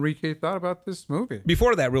Enrique thought about this movie.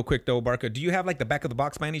 Before that, real quick though, Barca, do you have like the back of the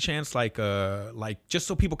box by any chance? Like just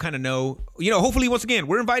so people kind of know, hopefully once again,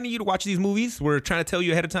 we're inviting you to watch these movies. We're trying to tell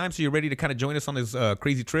you ahead of time so you're ready to kind of join us on this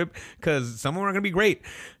crazy trip because some of them are going to be great.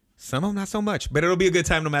 Some of them not so much, but it'll be a good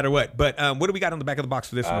time no matter what. But what do we got on the back of the box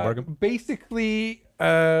for this one, Barca? Basically,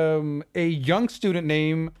 a young student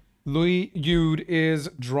named Louis Yude is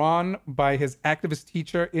drawn by his activist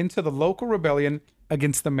teacher into the local rebellion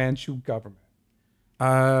against the Manchu government.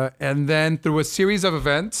 And then through a series of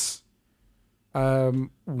events,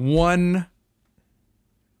 one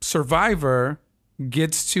survivor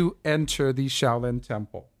gets to enter the Shaolin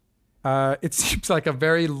Temple. It seems like a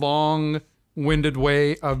very long-winded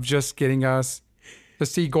way of just getting us to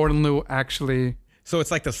see Gordon Liu actually. So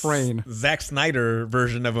it's like the train. Zack Snyder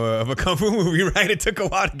version of a kung fu movie, right? It took a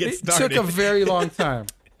while to get started. It took a very long time.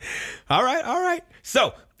 All right.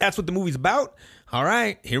 So that's what the movie's about. All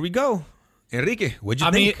right, here we go. Enrique, what'd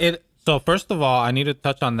you think? So first of all, I need to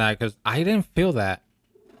touch on that because I didn't feel that.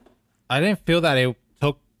 I didn't feel that it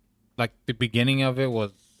took, like, the beginning of it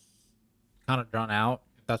was kind of drawn out,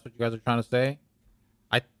 if that's what you guys are trying to say.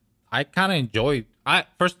 I kind of enjoyed.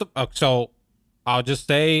 So I'll just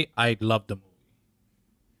say I loved the movie.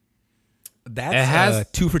 That's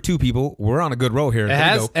 2 for 2, people. We're on a good roll here. It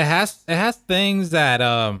has things that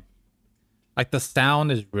like the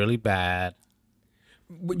sound is really bad.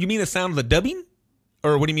 You mean the sound of the dubbing,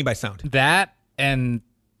 or what do you mean by sound? That and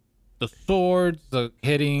the swords, the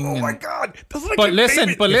hitting. Oh my God! Those are like But my listen,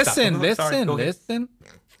 favorite. listen.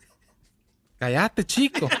 Cállate,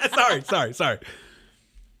 chico. Sorry.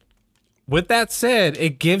 With that said,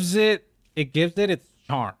 it gives it its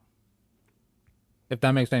charm. If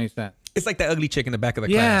that makes any sense. It's like that ugly chick in the back of the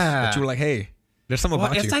class that you were like, "Hey, there's something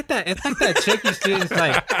about you." It's like that chick you see. It's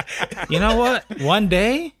like, you know what? One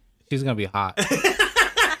day she's gonna be hot.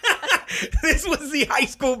 This was the high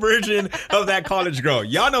school version of that college girl.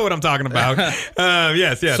 Y'all know what I'm talking about.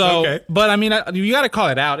 Yes. So, okay. But I mean, you got to call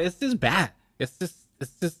it out. It's just bad. It's just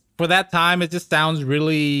for that time. It just sounds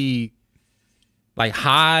really like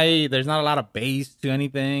high. There's not a lot of bass to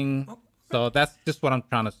anything. So that's just what I'm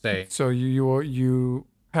trying to say. So you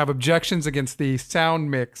have objections against the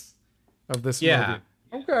sound mix of this movie.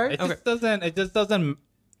 Okay. It just doesn't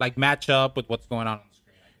like match up with what's going on the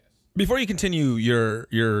screen, I guess. Before you continue your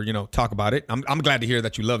talk about it, I'm glad to hear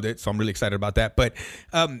that you loved it, so I'm really excited about that. But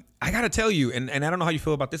I gotta tell you, and I don't know how you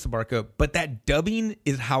feel about this, Abarca, but that dubbing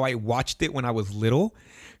is how I watched it when I was little.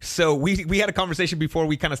 So we had a conversation before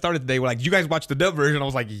we kind of started today. We're like, you guys watch the dub version? I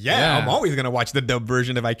was like, yeah, I'm always gonna watch the dub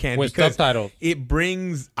version if I can, with because subtitles. It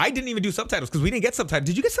brings. I didn't even do subtitles because we didn't get subtitles.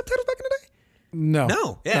 Did you get subtitles back in the day?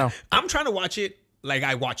 No. Yeah. I'm trying to watch it like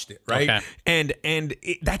I watched it, right? Okay. And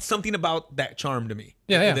that's something about that charm to me.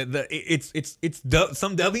 Yeah.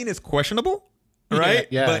 Some dubbing is questionable, right?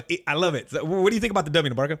 Yeah. But I love it. So what do you think about the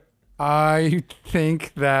dubbing, Barca? I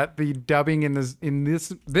think that the dubbing in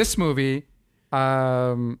this movie,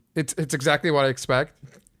 it's exactly what I expect.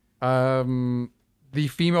 The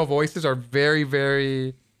female voices are very,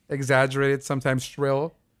 very exaggerated, sometimes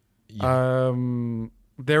shrill. Yeah.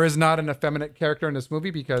 There is not an effeminate character in this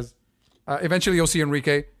movie because eventually you'll see,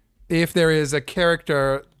 Enrique, if there is a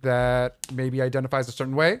character that maybe identifies a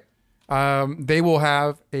certain way, they will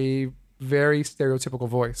have a very stereotypical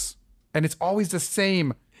voice. And it's always the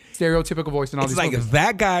same stereotypical voice in all these movies. It's like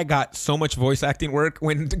that guy got so much voice acting work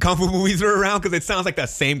when kung fu movies are around because it sounds like that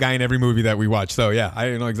same guy in every movie that we watch. So yeah,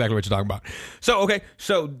 I know exactly what you're talking about.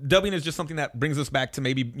 So dubbing is just something that brings us back to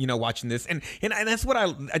maybe watching this, and that's what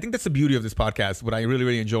I think that's the beauty of this podcast. What I really,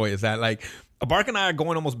 really enjoy is that, like, Abarca and I are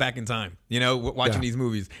going almost back in time, watching these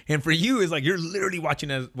movies. And for you, it's like you're literally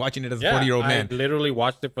watching it as a 40-year-old man. I literally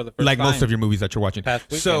watched it for the first time. Like most of your movies that you're watching.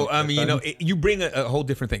 So, I mean, you bring a whole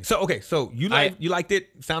different thing. So, okay, so you liked it.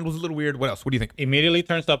 Sound was a little weird. What else? What do you think? Immediately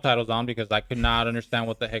turned subtitles on because I could not understand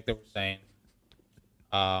what the heck they were saying.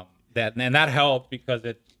 That helped because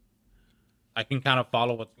I can kind of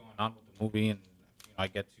follow what's going on with the movie, and I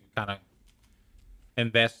get to kind of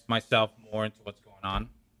invest myself more into what's going on.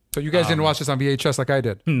 So you guys didn't watch this on VHS like I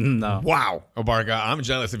did? No. Wow, Abarca, I'm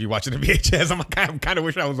jealous if you watch it in VHS. I kind of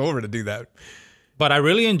wish I was over to do that. But I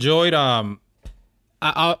really enjoyed. I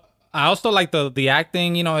also like the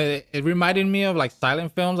acting. It reminded me of like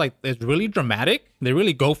silent films. Like, it's really dramatic. They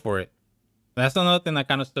really go for it. That's another thing that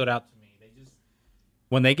kind of stood out to me. They just,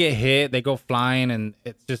 when they get hit, they go flying, and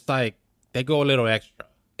it's just like they go a little extra.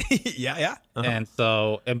 Yeah. Uh-huh. And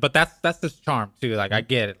so, but that's this charm too. Like, I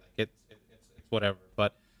get it. Like, it's whatever.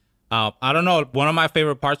 But I don't know. One of my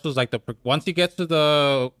favorite parts was like once he gets to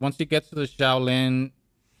the Shaolin,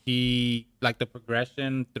 he, like, the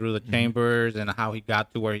progression through the chambers and how he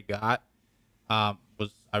got to where he got I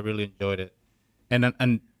really enjoyed it.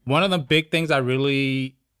 And one of the big things I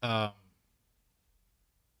really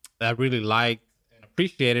liked and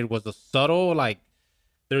appreciated was the subtle, like,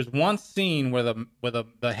 there's one scene where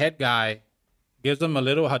the head guy gives him a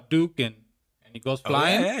little Hadouken and he goes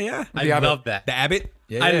flying. Yeah. I love that. The Abbott.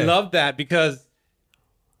 Yeah. I love that because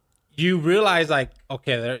you realize, like,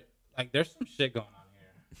 okay, there's some shit going on here.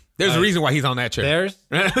 There's a reason why he's on that chair.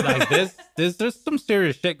 There's some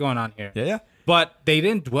serious shit going on here. Yeah. But they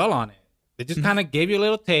didn't dwell on it. They just kind of gave you a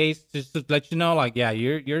little taste just to let you know, like, yeah,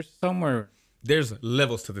 you're somewhere There's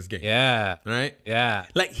levels to this game. Yeah. Right? Yeah.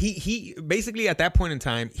 Like he basically at that point in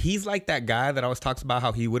time, he's like that guy that always talks about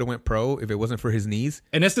how he would have went pro if it wasn't for his knees.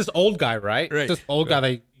 And it's this old guy, right? Right. It's this old guy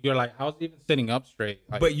that you're like, how's he even sitting up straight?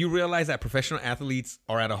 Like, But you realize that professional athletes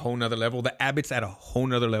are at a whole nother level. The Abbott's at a whole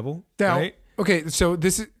nother level. Now, right? okay, so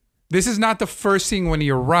this is not the first scene when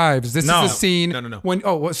he arrives. This No. is the scene No.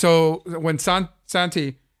 when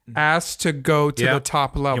Santi asked to go to Yeah. the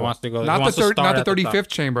top level. wants to go- he Not wants to start not the at the top. 35th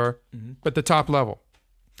chamber, but the top level.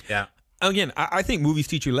 yeah. Again, I think movies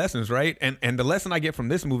teach you lessons, right? And the lesson I get from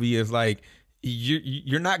this movie is like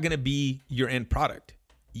you're not gonna be your end product.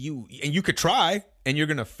 You could try and you're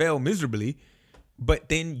gonna fail miserably, but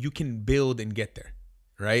then you can build and get there,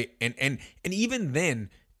 right? And even then,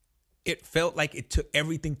 it felt like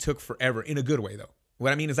everything took forever in a good way though.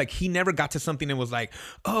 What I mean is like he never got to something and was like,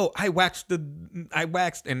 oh, I waxed.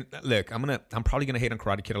 And look, I'm probably gonna hate on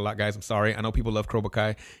Karate Kid a lot, guys. I'm sorry. I know people love Cobra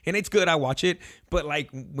Kai, and it's good. I watch it, but like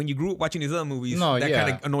when you grew up watching these other movies, that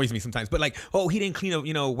kind of annoys me sometimes. But like, oh, he didn't clean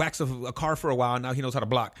wax a car for a while, and now he knows how to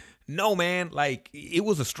block. No, man, like it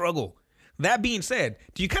was a struggle. That being said,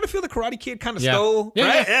 do you kind of feel the Karate Kid kind of stole? Yeah,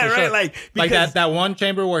 right? yeah, for right. sure. Like that one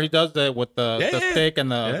chamber where he does with the stick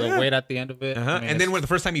and the weight at the end of it. Uh-huh. I mean, And then when the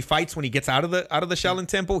first time he fights, when he gets out of the Shaolin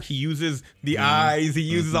Temple, he uses the eyes, he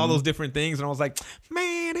uses all those different things, and I was like,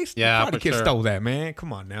 man, Karate Kid stole that, man.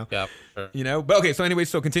 Come on now. Yeah, for sure. But okay. So anyway,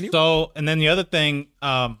 so continue. So, and then the other thing,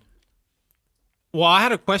 well, I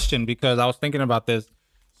had a question because I was thinking about this.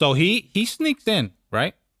 So he sneaks in,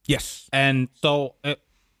 right? Yes. And so,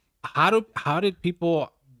 how did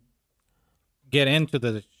people get into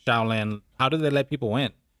the Shaolin? How did they let people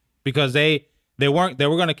in? Because they were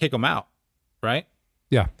going to kick him out, right?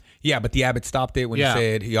 Yeah. Yeah, but the Abbott stopped it when he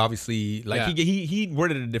said he obviously he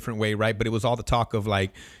worded it a different way, right? But it was all the talk of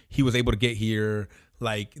like he was able to get here,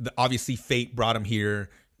 like obviously fate brought him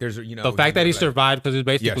here. There's the fact that he survived because he's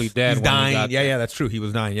basically dead. He's dying. Yeah, that's true. He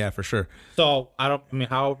was dying. Yeah, for sure. So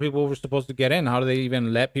how people were supposed to get in? How do they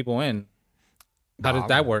even let people in? How does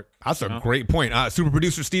that work? That's a great point. Super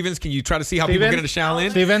producer Stevens, can you try to see how people get into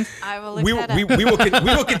Shaolin? Stevens? I will look We that up. will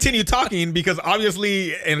we will continue talking because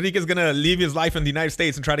obviously Enrique's gonna leave his life in the United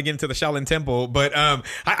States and try to get into the Shaolin Temple. But I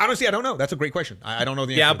honestly don't know. That's a great question. I don't know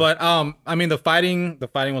the answer. Yeah, but I mean the fighting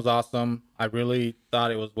was awesome. I really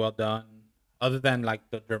thought it was well done. Other than like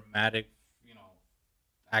the dramatic,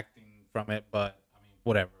 acting from it, but I mean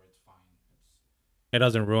whatever, it's fine. It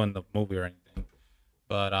doesn't ruin the movie or anything.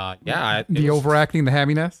 But The overacting, the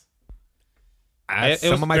hamminess. That's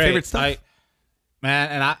some of my favorite stuff.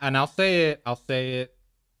 I'll say it.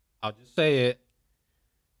 I'll just say it.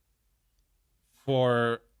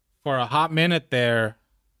 For a hot minute there,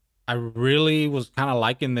 I really was kind of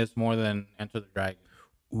liking this more than Enter the Dragon.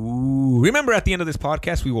 Ooh. Remember, at the end of this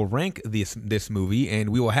podcast, we will rank this movie,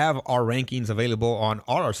 and we will have our rankings available on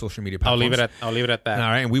all our social media platforms. I'll leave it at that. All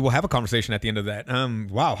right, and we will have a conversation at the end of that.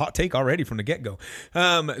 Wow, hot take already from the get go.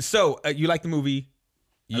 So you like the movie?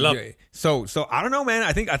 I love it. So I don't know, man.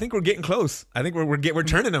 I think we're getting close. I think we're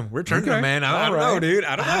turning them. We're turning them, man. I don't know, dude.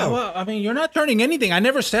 I don't know. Well, I mean, you're not turning anything. I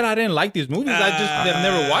never said I didn't like these movies. I've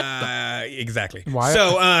never watched them. Exactly. Why?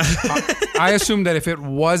 So I assume that if it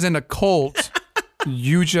wasn't a cult,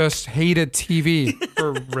 you just hated TV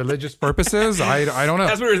for religious purposes. I don't know.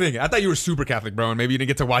 that's what we were thinking. I thought you were super Catholic, bro, and maybe you didn't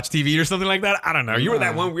get to watch TV or something like that. I don't know. You were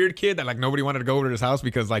that one weird kid that like nobody wanted to go over to his house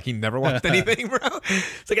because like he never watched anything, bro.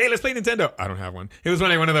 It's like, hey, let's play Nintendo. I don't have one. It was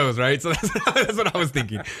one of those, right? So that's what I was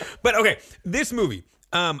thinking. But okay, this movie.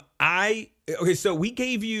 So we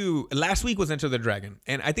gave you last week was Enter the Dragon,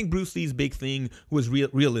 and I think Bruce Lee's big thing was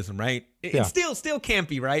realism, right? It's still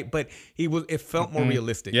campy, right? But it felt more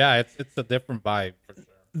realistic. Yeah, it's a different vibe for sure.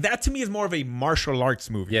 That to me is more of a martial arts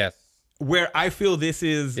movie. Yes. Where I feel this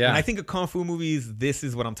is, Yeah. when I think of Kung Fu movies, this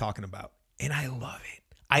is what I'm talking about. And I love it.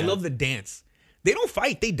 I love the dance. They don't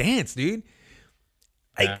fight, they dance, dude.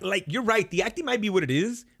 Like you're right, the acting might be what it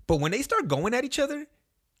is, but when they start going at each other,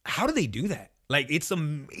 how do they do that? Like it's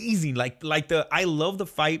amazing. I love the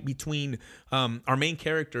fight between our main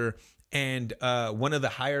character and one of the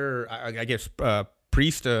higher, I guess,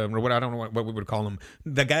 priest or what, I don't know what we would call him.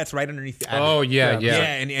 The guy that's right underneath the abbot. Oh yeah.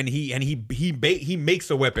 And he makes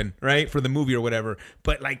a weapon, right, for the movie or whatever.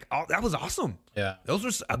 But like that was awesome. Yeah. Those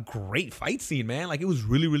was a great fight scene, man. Like it was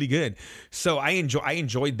really, really good. So I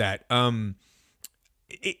enjoyed that.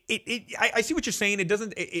 I see what you're saying.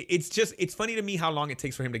 It's funny to me how long it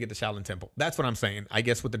takes for him to get to Shaolin Temple. That's what I'm saying. I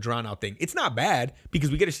guess with the drawn out thing, it's not bad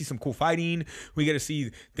because we get to see some cool fighting. We get to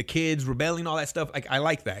see the kids rebelling, all that stuff. Like I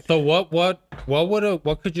like that. So what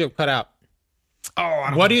could you have cut out?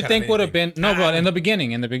 What do you think would have been? No, but in the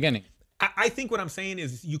beginning. I think what I'm saying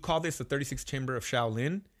is you call this the 36th chamber of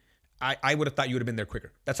Shaolin. I would have thought you would have been there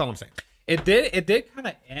quicker. That's all I'm saying. It did kind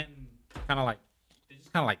of end, it just kind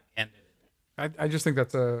of like ended it. I just think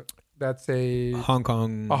that's a Hong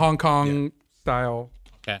Kong. Hong Kong style.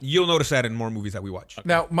 Okay. You'll notice that in more movies that we watch.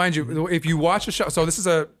 Now, mind you, if you watch a Shaw, so this is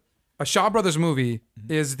a Shaw Brothers movie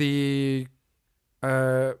is the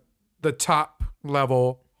top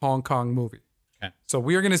level Hong Kong movie. Okay. So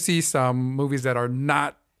we are going to see some movies that are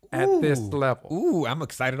not at this level. Ooh, I'm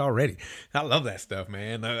excited already. I love that stuff,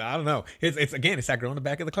 man. I don't know. It's again, it's that girl in the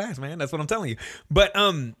back of the class, man. That's what I'm telling you. But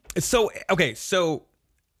so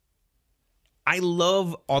I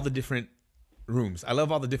love all the different rooms. I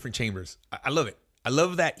love all the different chambers. I love it. I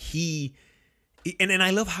love that and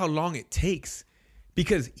I love how long it takes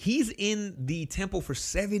because he's in the temple for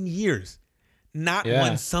 7 years, not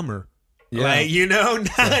one summer. Yeah. Like,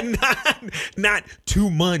 not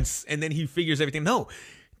 2 months and then he figures everything. No.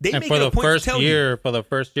 They And make for it a the point first to tell year, you, for the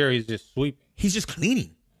first year, he's just sweeping. he's just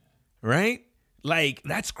cleaning, right? Like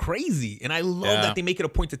that's crazy, and I love that they make it a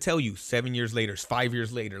point to tell you 7 years later, 5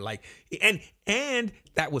 years later, like, and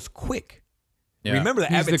that was quick. Yeah. Remember that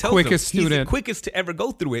He's Abbott the tells quickest him, he's the student. quickest to ever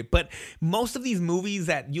go through it. But most of these movies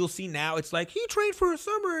that you'll see now, it's like he trained for a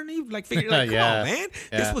summer and he like figured like, come on, man,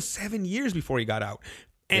 this was 7 years before he got out,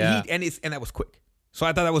 and and that was quick. So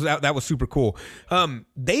I thought that was super cool.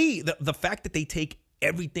 The fact that they take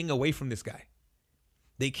everything away from this guy.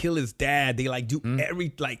 They kill his dad. They like do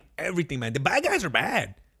everything, man. The bad guys are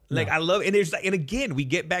bad. Like I love, and there's and again we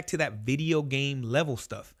get back to that video game level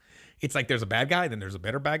stuff. It's like there's a bad guy, then there's a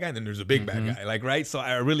better bad guy, and then there's a big bad guy. Like right. So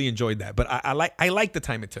I really enjoyed that. But I like the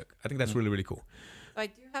time it took. I think that's really really cool. So I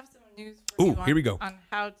do have some news for you here we go. on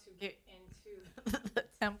how to get into the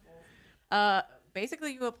temple.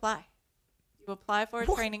 Basically, you apply. You apply for a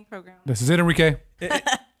training program. This is it, Enrique.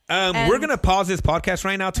 We're gonna pause this podcast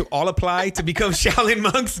right now to all apply to become Shaolin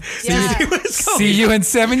monks. Yeah. See you in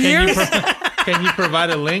 7 years. Can you provide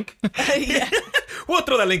a link? Yeah. We'll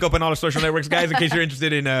throw that link up on all the social networks, guys, in case you're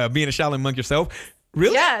interested in being a Shaolin monk yourself.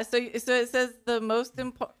 Really? Yeah. So it says the most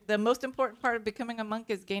important part of becoming a monk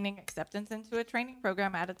is gaining acceptance into a training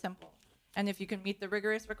program at a temple. And if you can meet the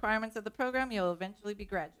rigorous requirements of the program, you'll eventually be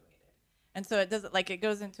graduated. And so it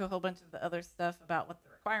goes into a whole bunch of the other stuff about what the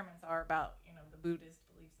requirements are about, the Buddhist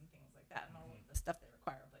beliefs and things like that and all of the stuff they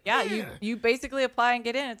require. But yeah, you basically apply and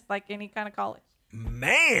get in. It's like any kind of college.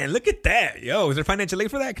 Man, look at that. Yo, is there financial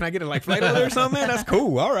aid for that? Can I get a flight over there or something, man? That's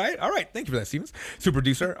cool. All right. Thank you for that, Stevens. Super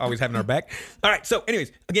producer, always having our back. All right. So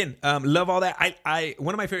anyways, again, love all that. I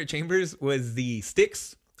one of my favorite chambers was the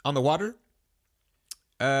sticks on the water.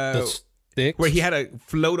 The sticks? Where he had to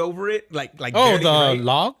float over it, like Oh, barely, the right?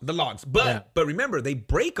 log? The logs. But remember, they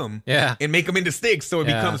break them and make them into sticks, so it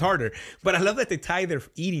becomes harder. But I love that they tie their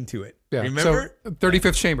eating to it. Yeah. Remember? So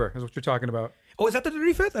 35th chamber is what you're talking about. Oh, is that the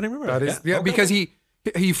 35th? I didn't remember That is, Okay. because he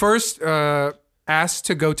first asked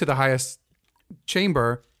to go to the highest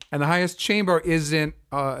chamber, and the highest chamber isn't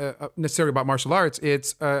necessarily about martial arts.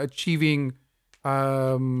 It's achieving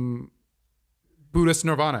Buddhist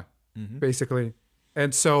nirvana, basically.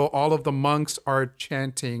 And so all of the monks are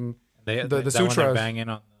chanting the sutras. Banging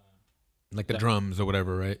on like the drums or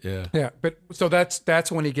whatever, right? Yeah. Yeah, but so that's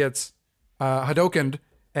when he gets Hadokened,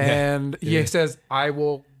 and he says, "I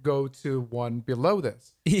will go to one below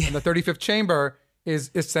this." Yeah. And the 35th chamber is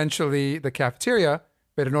essentially the cafeteria,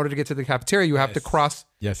 but in order to get to the cafeteria, you have to cross.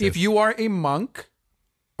 If you are a monk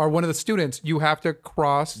or one of the students, you have to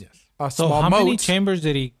cross a So small how moat. many chambers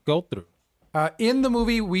did he go through? In the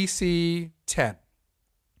movie, we see 10.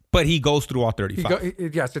 But he goes through all 35.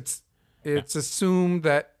 Yes, it's assumed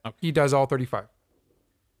that he does all 35.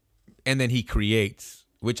 And then he creates,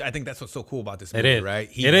 which I think that's what's so cool about this movie, is. right?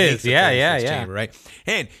 He It makes is. a Yeah, 36 yeah. chamber, right?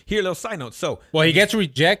 And here, a little side note. So, Well, he gets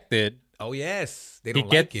rejected. oh, yes. They He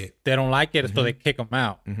don't gets, like it. They don't like it, so they kick him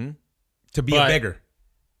out. To be a but- beggar.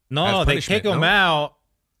 No, As they punishment, kick him no? out.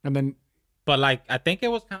 And then But I think it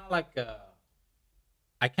was kind of like,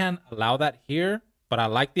 I can't allow that here, but I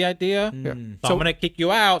like the idea. Yeah. So I'm gonna kick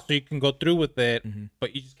you out so you can go through with it,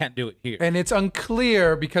 but you just can't do it here. and it's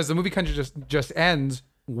unclear because the movie kind of just ends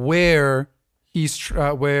where he's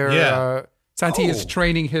Santi is Oh.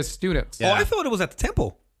 training his students. Oh, I thought it was at the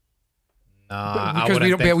temple. No, I Because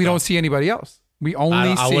wouldn't think we so. don't see anybody else. We only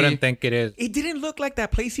I see. wouldn't think it is. It didn't look like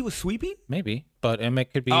that place he was sweeping. Maybe, but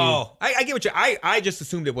it could be. Oh, I get what you. I just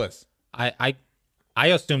assumed it was. I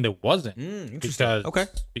assumed it wasn't. Interesting.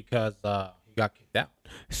 Because he got kicked out.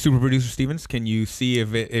 Super producer Stevens, can you see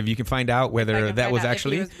if you can find out whether I can that find was out if he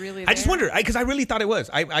actually? was really I just there. wonder because I really thought it was.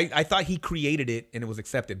 I thought he created it and it was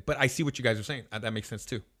accepted. But I see what you guys are saying. That makes sense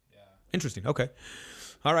too. Yeah. Interesting. Okay.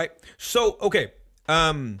 All right. So okay.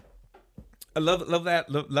 I love that.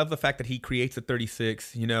 Love the fact that he creates a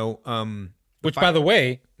 36. You know, Which, by the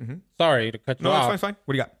way, sorry to cut you no, off. it's fine.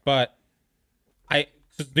 What do you got? But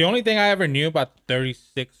the only thing I ever knew about the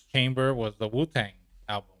 36 Chamber was the Wu-Tang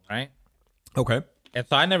album, right? Okay. And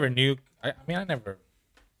so I never knew. I never.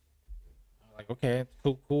 Like, okay, it's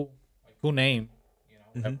cool, like, cool name, you know.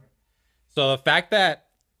 Whatever. So the fact that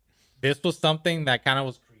this was something that kind of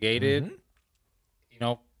was created, you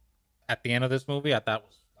know, at the end of this movie, I thought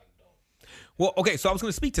was like dope. Well, okay, so I was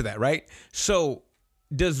going to speak to that, right? So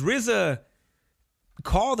does RZA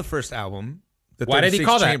call the first album the Why did he 36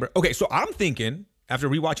 call that? Chamber? Okay, so I'm thinking after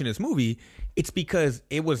rewatching this movie, it's because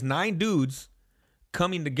it was 9 dudes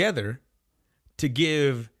coming together to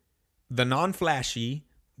give the non-flashy,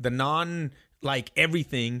 the non-like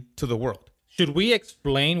everything to the world. Should we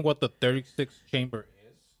explain what the 36 Chamber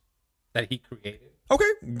is that he created? Okay,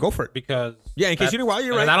 go for it. Because Yeah, in case you didn't, well,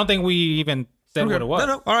 you're right. I don't think we even said what it was.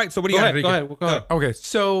 No. All right, so what do you got, Go ahead. Enrique? Go ahead. Okay,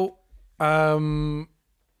 so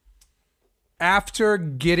after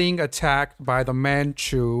getting attacked by the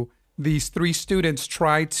Manchu, these 3 students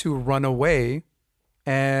try to run away,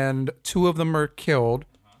 and 2 of them are killed.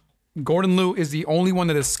 Gordon Liu is the only one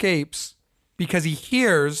that escapes because he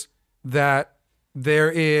hears that there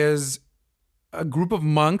is a group of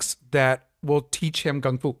monks that will teach him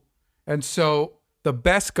Kung Fu. And so the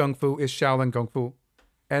best Kung Fu is Shaolin Kung Fu.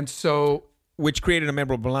 And so... Which created a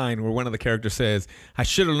memorable line where one of the characters says, I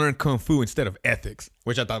should have learned Kung Fu instead of ethics,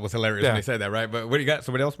 which I thought was hilarious when they said that, right? But what do you got?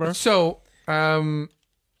 Somebody else, bro? So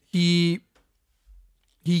he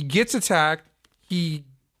gets attacked. He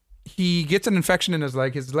gets an infection in his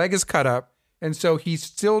leg. His leg is cut up. And so he's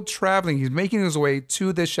still traveling. He's making his way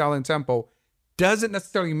to this Shaolin temple. Doesn't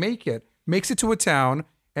necessarily make it. Makes it to a town.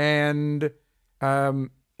 And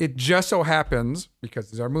it just so happens,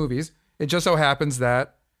 because these are movies, it just so happens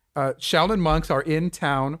that Shaolin monks are in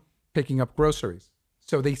town picking up groceries.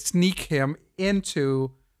 So they sneak him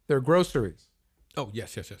into their groceries. Oh,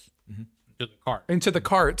 yes. Mm-hmm. To the cart. Into the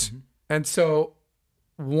cart. And so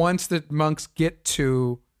once the monks get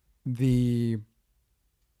to the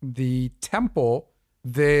temple,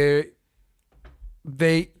 they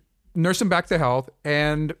nurse him back to health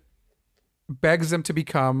and begs them to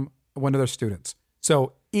become one of their students.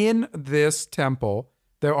 So in this temple,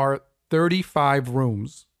 there are 35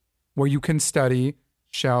 rooms where you can study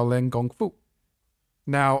Shaolin Kung Fu.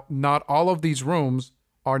 Now, not all of these rooms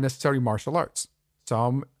are necessarily martial arts.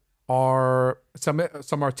 Some are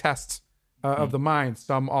tests of the mind.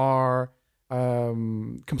 Some are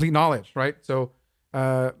complete knowledge, right? So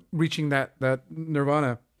reaching that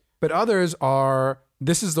nirvana. But others are,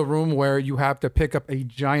 this is the room where you have to pick up a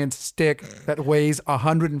giant stick that weighs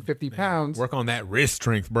 150 pounds. Work on that wrist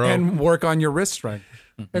strength, bro. And work on your wrist strength.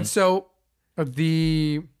 And so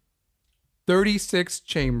the 36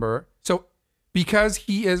 chamber, so because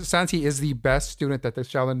Santi is the best student that the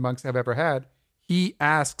Shaolin monks have ever had, he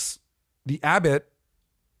asks the abbot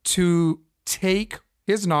to take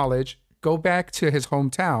his knowledge, go back to his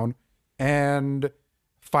hometown, and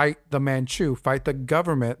fight the Manchu, fight the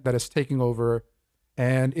government that is taking over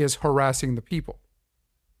and is harassing the people.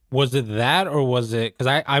 Was it that, or was it,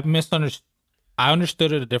 because I misunderstood, I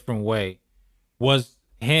understood it a different way. Was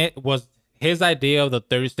his idea of the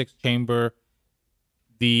 36 chamber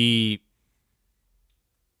him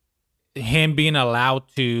being allowed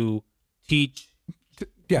to teach?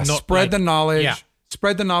 Spread the knowledge. Yeah.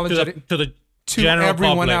 Spread the knowledge to general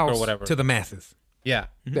everyone public else. or whatever. To the masses. Yeah.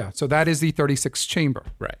 Yeah, so that is the 36 chamber.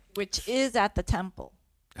 Right. Which is at the temple.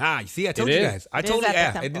 You see, I told It you is. guys. I It told is you, at the I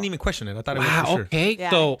temple. didn't even question it. I thought it was Wow. for sure. Okay.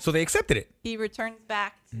 Yeah. So they accepted it. He returns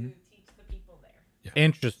back to teach the people there.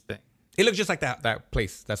 Interesting. It looks just like that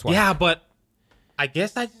place. That's why. Yeah, but I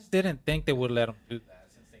guess I just didn't think they would let him do that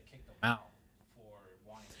since they kicked him out for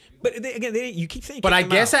wanting to do that. But you keep saying. But I kick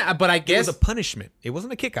them guess out. It was I a punishment. It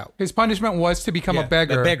wasn't a kick out. His punishment was to become a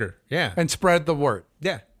beggar. A beggar. Yeah. And spread the word.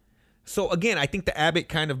 Yeah. So again, I think the abbot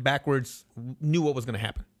kind of backwards knew what was going to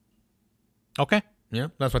happen. Okay. Yeah,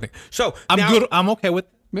 that's what I think. So I'm now- good. I'm okay with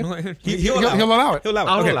He'll allow it. He'll allow it.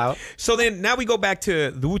 I'll Okay. allow it. So then now we go back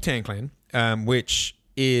to the Wu-Tang Clan, which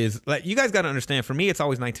is like, you guys got to understand, for me, it's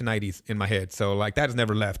always 1990s in my head. So like that has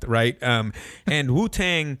never left. Right. And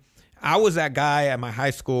Wu-Tang, I was that guy at my high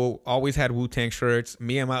school, always had Wu-Tang shirts.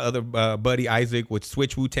 Me and my other buddy Isaac would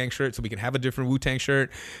switch Wu-Tang shirts so we can have a different Wu-Tang shirt.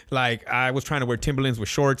 Like I was trying to wear Timberlands with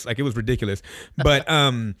shorts. Like it was ridiculous. But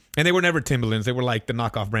and they were never Timberlands. They were like the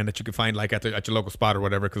knockoff brand that you could find like at your local spot or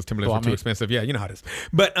whatever, because Timberlands were too expensive. Yeah, you know how it is.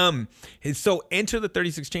 But so Enter the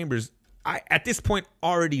 36 Chambers, I at this point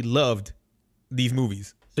already loved these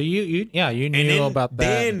movies. So you knew And then, about that.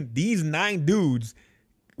 Then these 9 dudes,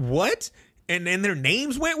 what? And then their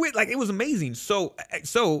names went with, like, it was amazing. So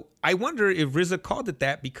I wonder if RZA called it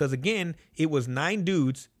that because, again, it was 9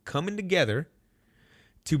 dudes coming together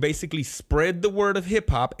to basically spread the word of hip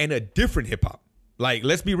hop and a different hip hop. Like,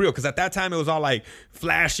 let's be real, because at that time it was all like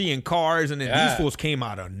flashy and cars, and then these fools came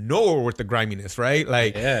out of nowhere with the griminess, right?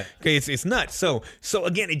 Like, okay, it's nuts. So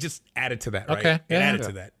again, it just added to that, right? Okay, It added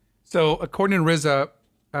to that. So according to RZA,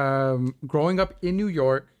 growing up in New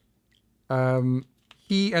York,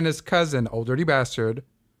 he and his cousin, Old Dirty Bastard,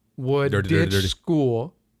 would ditch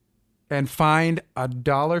school and find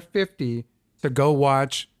 $1.50 to go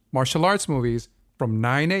watch martial arts movies from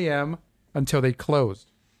 9 a.m. until they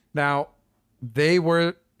closed. Now, they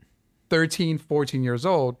were 13, 14 years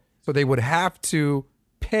old, so they would have to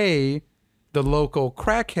pay the local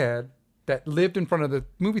crackhead that lived in front of the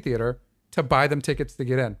movie theater to buy them tickets to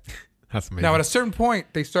get in. That's amazing. Now, at a certain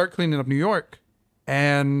point, they start cleaning up New York,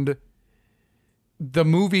 and the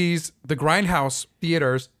movies, the grindhouse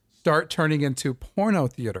theaters, start turning into porno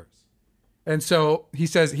theaters. And so he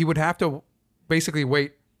says he would have to basically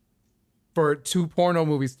wait for 2 porno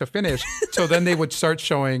movies to finish, so then they would start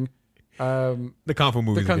showing the Kung Fu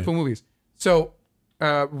movies. The Kung Fu movies. So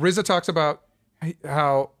RZA talks about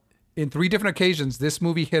how in 3 different occasions this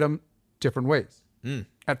movie hit him different ways.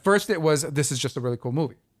 At first, it was, this is just a really cool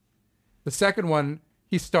movie. The second one,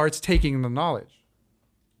 he starts taking the knowledge.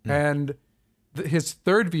 And his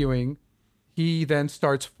third viewing, he then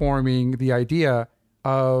starts forming the idea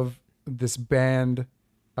of this band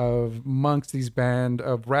of monks, these band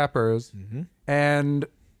of rappers. And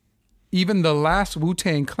even the last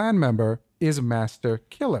Wu-Tang Clan member is Master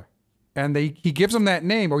Killer. And he gives him that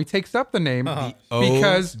name, or he takes up the name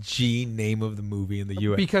because OG name of the movie in the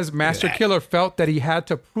U.S. Because Master Killer felt that he had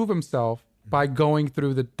to prove himself by going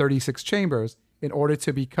through the 36 chambers in order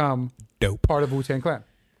to become part of Wu-Tang Clan.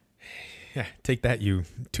 Yeah, take that, you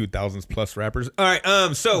 2000s plus rappers. All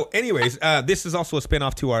right. So, anyways, this is also a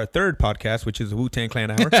spinoff to our third podcast, which is the Wu-Tang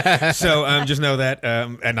Clan Hour. So, just know that,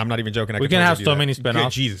 and I'm not even joking. We can have so many spinoffs. Yeah,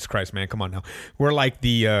 Jesus Christ, man, come on now. We're like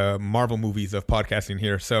the Marvel movies of podcasting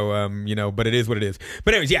here. So, but it is what it is.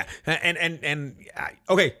 But anyways, yeah. And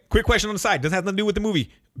okay, quick question on the side. Doesn't have nothing to do with the movie.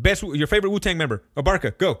 Your favorite Wu-Tang member?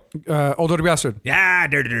 Abarca, go. Old Dirty Bastard. Yeah,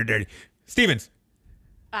 dirty. Stevens.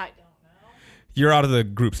 I don't know. You're out of the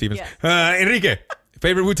group, Stevens. Yes. Enrique,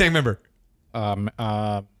 favorite Wu-Tang member?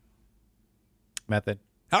 Method.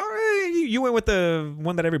 All right, you went with the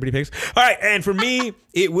one that everybody picks. All right, and for me,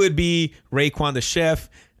 it would be Raekwon the Chef.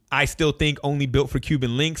 I still think Only Built for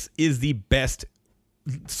Cuban Links is the best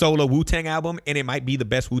solo Wu-Tang album, and it might be the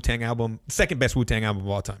best Wu-Tang album, second best Wu-Tang album of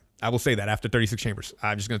all time. I will say that after 36 Chambers.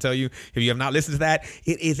 I'm just going to tell you, if you have not listened to that,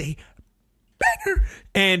 it is a banger.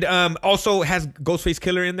 And also has Ghostface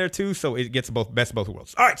Killer in there too, so it gets best of both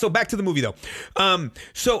worlds. All right, so back to the movie though.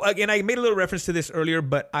 So again, I made a little reference to this earlier,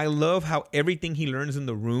 but I love how everything he learns in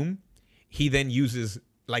the room, he then uses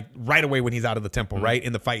like right away when he's out of the temple, right,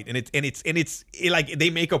 in the fight, and it's like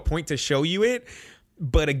they make a point to show you it.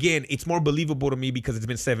 But again, it's more believable to me because it's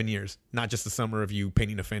been 7 years, not just the summer of you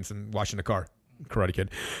painting a fence and washing a car. Karate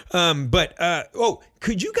Kid.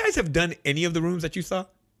 Could you guys have done any of the rooms that you saw?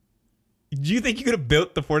 Do you think you could have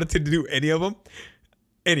built the fortitude to do any of them?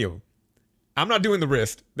 Any of them. I'm not doing the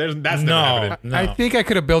wrist. That's never happening. No. I think I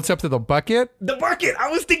could have built up to the bucket. The bucket. I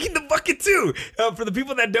was thinking the bucket too. For the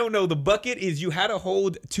people that don't know, the bucket is you had to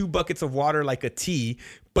hold 2 buckets of water like a T,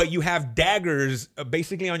 but you have daggers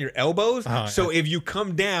basically on your elbows. So if you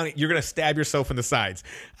come down, you're going to stab yourself in the sides.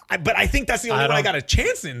 But I think that's the only one I got a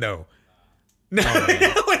chance in though. No, not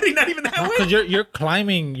even that one. Because you're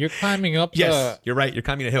climbing up. Yes, you're right. You're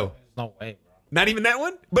climbing a hill. No way, bro. Not even that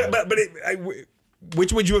one. But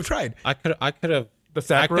which would you have tried? I could have The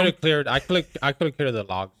sack room? I could have cleared the logs. I could have cleared those.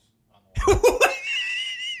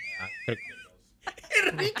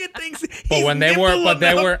 Enrique thinks. But when they were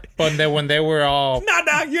all,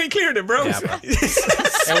 Nah, you ain't clearing it, bro. Yeah, bro.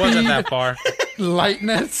 It wasn't that far,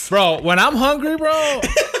 Lightness. bro. When I'm hungry, bro,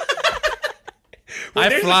 When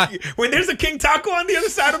there's a King Taco on the other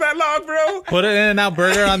side of that log, bro. Put an In-N-Out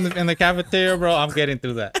burger in the cafeteria, bro. I'm getting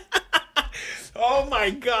through that. Oh my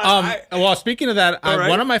God. Well, speaking of that, right.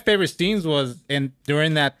 one of my favorite scenes was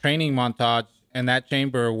during that training montage in that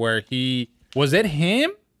chamber where was it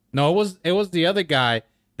him? No, it was the other guy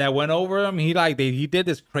that went over him. He did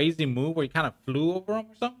this crazy move where he kind of flew over him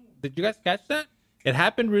or something. Did you guys catch that? It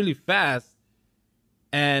happened really fast,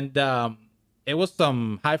 and it was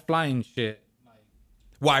some high flying shit.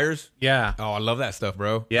 Wires. Yeah. Oh, I love that stuff,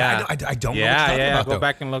 bro. Yeah. I don't know what you're talking about, Go though.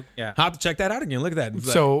 back and look. Yeah. I'll have to check that out again. Look at that.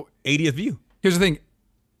 It's So 80th view. here's the thing.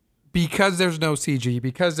 Because there's no CG,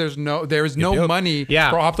 because there is no built. money Yeah.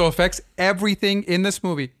 for optical effects, everything in this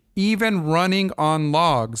movie even running on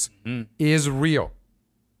logs is real.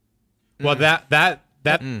 Well,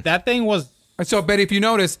 that thing was. So, but if you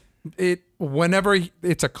notice, whenever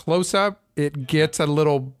it's a close up, it gets a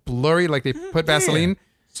little blurry, like they put Vaseline. Yeah.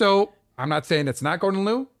 So I'm not saying it's not Gordon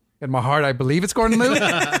Liu. In my heart, I believe it's Gordon Liu.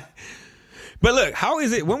 But look, how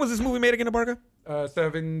is it? When was this movie made again, Abarca?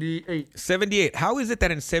 78. 78. How is it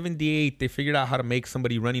that in 78 they figured out how to make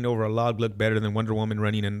somebody running over a log look better than Wonder Woman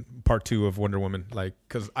running in part 2 of Wonder Woman? Like,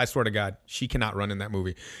 because I swear to God, she cannot run in that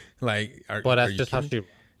movie. Like, Well, that's just how she.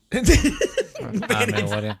 Man, I mean,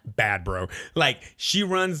 it's what? bad, bro. Like, she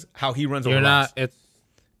runs how he runs over You're logs. not. It's.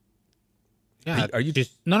 Yeah. Are you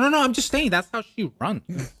just no? I'm just saying that's how she runs.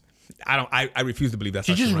 I refuse to believe that's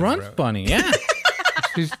She how just runs bro. funny. Yeah.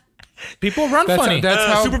 She's- People run That's funny. that's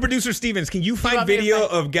how. Super producer Stevens, can you find want me to video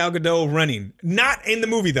find- of Gal Gadot running? Not in the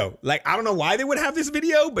movie though. Like, I don't know why they would have this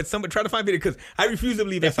video, but somebody try to find video because I refuse to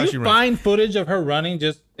believe that's how if she you runs. find footage of her running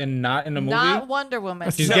just and not in the movie, Not Wonder Woman.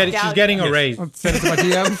 she's No. getting Gal- a raise. Send it to my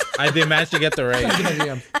DMs. I did manage to get the raise. Send it to my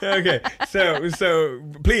DMs. Okay, so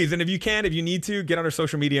please, and if you need to, get on her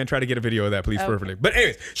social media and try to get a video of that, please, perfectly. But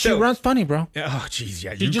anyways, She so runs funny, bro. oh jeez,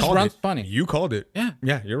 yeah, She you just called runs it. funny. You called it. Yeah.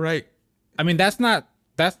 yeah, you're right. I mean, that's not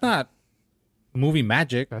movie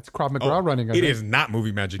magic. That's Krav McGraw running. I It think. is not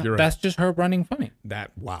movie magic. You're right. That's just her running funny.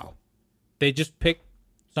 That wow They just pick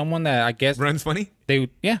someone that I guess runs funny. they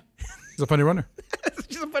yeah. He's a funny runner.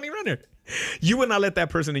 She's a funny runner. You would not let that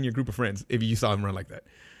person in your group of friends if you saw him run like that.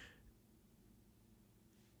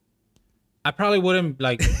 I probably wouldn't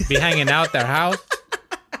like be hanging out at their house.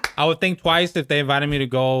 I would think twice if they invited me to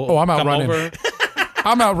go. Oh, I'm out come running. over.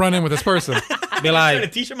 I'm out running with this person. Be Trying to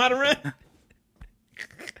like, teach him how to run.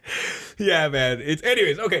 Yeah, man. It's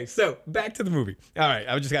anyways. Okay, so back to the movie. All right,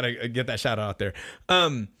 I just gotta get that shout out there.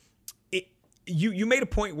 You made a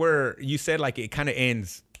point where you said like it kind of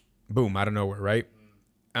ends, boom, out of nowhere, right?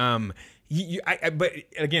 But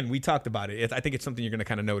again, we talked about it. I think it's something you're gonna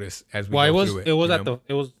kind of notice as we well, go it was through it. it was you at know? the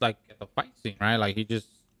it was like at the fight scene, right? Like he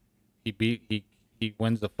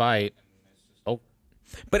wins the fight and it's just over.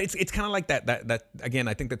 But it's kind of like that again.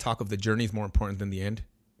 I think the talk of the journey is more important than the end,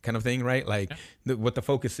 kind of thing, right? Like what the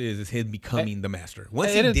focus is him becoming the master.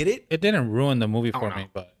 Once he did it, it didn't ruin the movie for no. me,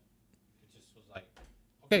 but it just was like,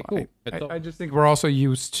 okay, cool. It's over. I just think we're also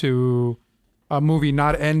used to a movie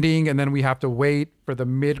not ending, and then we have to wait for the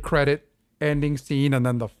mid-credit ending scene, and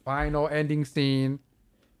then the final ending scene.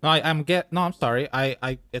 No, I'm sorry.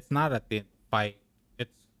 I it's not at the fight.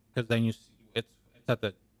 It's because then you see it's at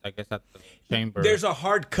the I guess at the chamber. there's a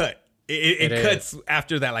hard cut. It It cuts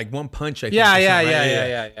after that, like one punch. I think, yeah, or yeah, something, right?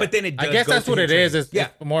 yeah. But then it. I Does guess go that's to what him it is. training.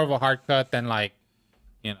 It's more of a hard cut than like,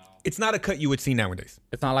 you know. It's not a cut you would see nowadays.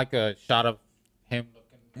 It's not like a shot of him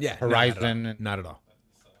looking Yeah, at the horizon. And Not at all.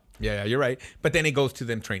 Yeah, you're right. But then it goes to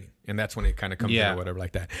them training, and that's when it kind of comes in Yeah. or whatever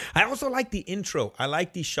like that. I also like the intro. I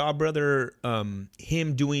like the Shaw brother,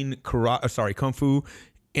 him doing kung fu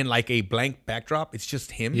in like a blank backdrop. It's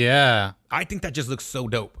just him. yeah, I think that just looks so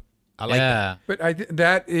dope. I like that. yeah. But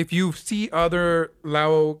that if you see other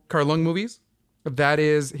Lau Kar-Leung movies, that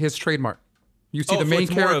is his trademark. You see Oh, the so main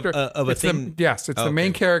it's more of character a it's thing. yes, it's Oh, the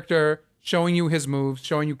main okay. character showing you his moves,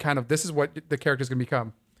 showing you kind of this is what the character's gonna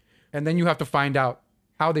become, and then you have to find out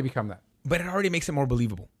how they become that. But it already makes it more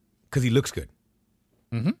believable because he looks good.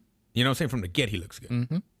 Mm-hmm. You know what I'm saying? From the get, he looks good.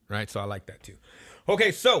 Mm-hmm. Right? So I like that too.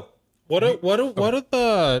 Okay, so What do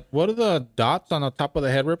the dots on the top of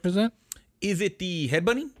the head represent? is it the head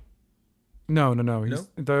bunny? No.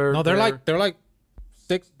 They're No, they're like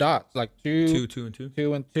 6 dots, like two Two and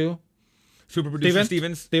two. and 2. Super producer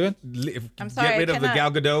Stevens. I'm sorry, Get rid I of the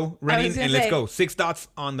Gal cannot- Gadot running gonna and let's say- go. 6 dots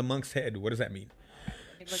on the monk's head. What does that mean?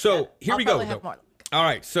 Look So at- here I'll we go. probably have though. more. All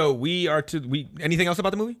right. So we are anything else about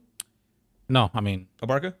the movie? No, I mean,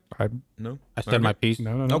 Abarca? I, No. I said my piece.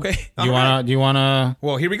 no. Okay. Do you wanna?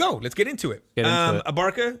 Well, here we go. Let's get into it. Get into it.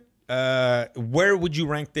 Abarca, where would you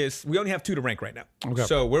rank this? We only have 2 to rank right now. Okay.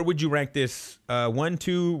 So where would you rank this? 1,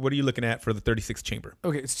 2. What are you looking at for the 36th chamber?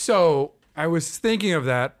 Okay, so I was thinking of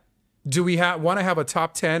that. Do we want to have a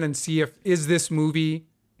top 10 and see if is this movie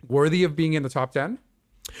worthy of being in the top 10?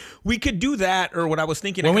 We could do that, or what I was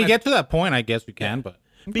thinking. When I we kinda- get to that point, I guess we can. But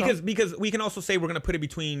because we can also say we're gonna put it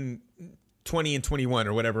between 20 and 21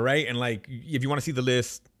 or whatever, right? And like if you want to see the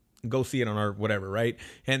list, go see it on our whatever, right?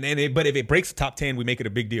 But if it breaks the top 10, we make it a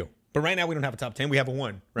big deal. But right now we don't have a top 10, we have a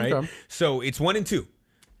 1, right? Okay. So it's 1 and 2.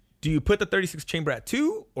 Do you put the 36th chamber at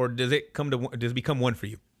 2, or does it become 1 for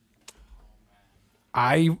you?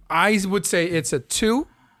 I would say it's a 2.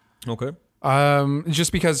 Okay.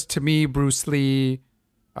 Just because to me Bruce Lee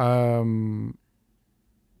and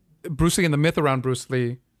the myth around Bruce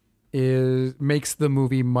Lee makes the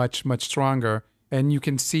movie much stronger, and you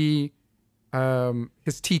can see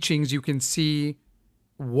his teachings. You can see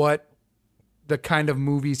what the kind of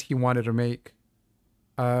movies he wanted to make.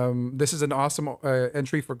 This is an awesome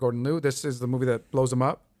entry for Gordon Liu. This is the movie that blows him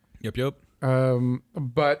up. Yep.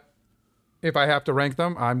 But if I have to rank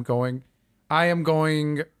them, I am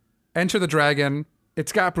going Enter the Dragon.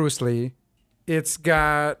 It's got Bruce Lee. It's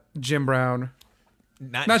got Jim Brown.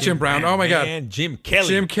 Not Jim Brown. Oh my God. Jim Kelly.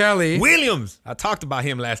 Jim Kelly. Williams. I talked about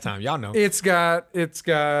him last time. Y'all know. It's got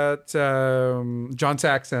John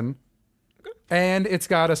Saxon. And it's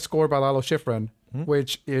got a score by Lalo Schifrin,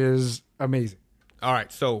 which is amazing. All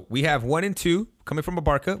right, so we have 1 and 2 coming from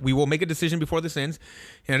Abarca. We will make a decision before this ends.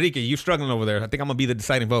 Enrique, you're struggling over there. I think I'm gonna be the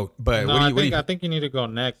deciding vote. But No, what do you, I think you need to go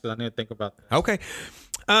next. I need to think about that. Okay.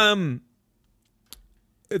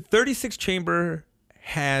 36 Chamber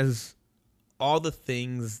has all the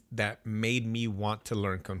things that made me want to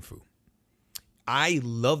learn Kung Fu. I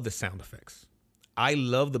love the sound effects. I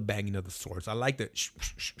love the banging of the swords. I like the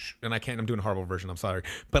and I'm doing a horrible version, I'm sorry.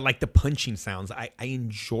 But like the punching sounds, I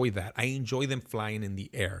enjoy that. I enjoy them flying in the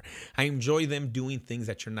air. I enjoy them doing things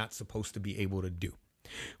that you're not supposed to be able to do.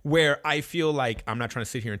 Where I feel like, I'm not trying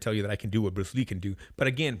to sit here and tell you that I can do what Bruce Lee can do. But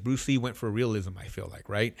again, Bruce Lee went for realism, I feel like,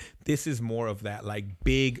 right? This is more of that like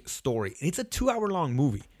big story. And it's a 2-hour-long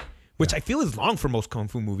movie, which I feel is long for most Kung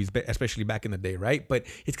Fu movies, especially back in the day, right? But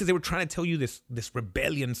it's because they were trying to tell you this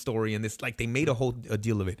rebellion story, and this, like, they made a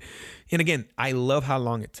deal of it. And again, I love how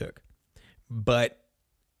long it took. But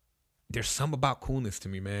there's something about coolness to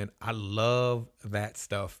me, man. I love that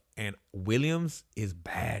stuff. And Williams is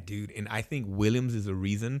bad, dude. And I think Williams is a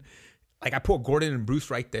reason. Like, I put Gordon and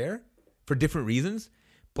Bruce right there for different reasons.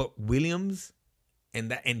 But Williams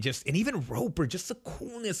and even Roper, just the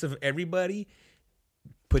coolness of everybody,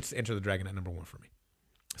 puts Enter the Dragon at number 1 for me.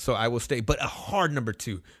 So I will stay, but a hard number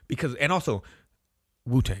 2 because, and also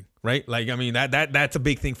Wu-Tang, right? Like, I mean, that's a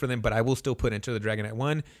big thing for them, but I will still put Enter the Dragon at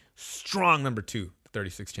 1. Strong number 2,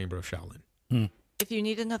 36 Chamber of Shaolin. If you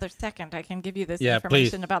need another second, I can give you this Yeah,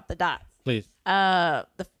 information please. about the dots. Please.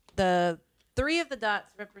 The 3 of the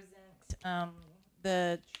dots represent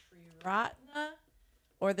the Triratna,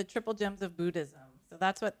 or the triple gems of Buddhism. So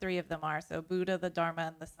that's what 3 of them are. So Buddha, the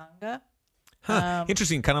Dharma, and the Sangha.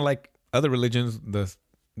 Interesting, kind of like other religions,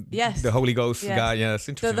 Yes. the Holy Ghost, Yes. God. Yeah, that's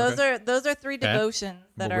So interesting. those are 3 devotions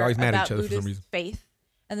that Well, we're are always mad at about each other for some Buddhist reason. faith,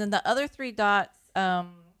 and then the other 3 dots, where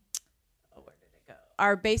did it go?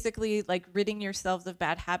 Are basically like ridding yourselves of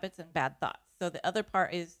bad habits and bad thoughts. So the other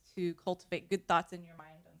part is to cultivate good thoughts in your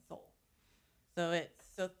mind and soul.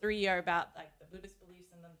 So 3 are about like the Buddhist beliefs,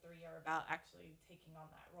 and then 3 are about actually taking on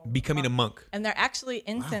that role, Becoming a monk. And they're actually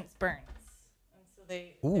incense burns, and so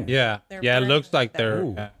Ooh. Yeah. they're Yeah, it looks burns like that- they're.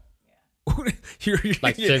 Ooh.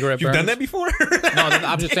 Like cigarette You've done burns? that before? No,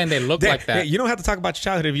 I'm just saying they look like that. Hey, you don't have to talk about your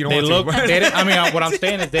childhood if you don't They want look. to. They didn't, I mean, what I'm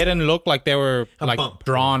saying is they didn't look like they were A like bump.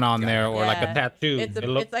 drawn on there or Yeah. like a tattoo. It's It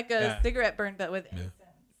looked- it's like a yeah. cigarette burn, but with incense.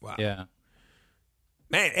 Wow. Yeah.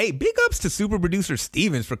 Man, hey, big ups to super producer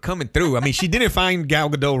Stevens for coming through. I mean, she didn't find Gal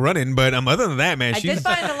Gadot running, but other than that, man, I did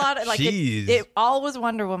find a lot of like she's- it all was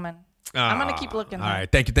Wonder Woman. I'm gonna keep looking. All though.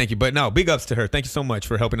 right, thank you. But no, big ups to her. Thank you so much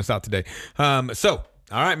for helping us out today. So,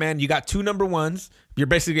 all right, man, you got 2 number 1s. You're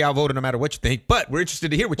basically outvoted no matter what you think, but we're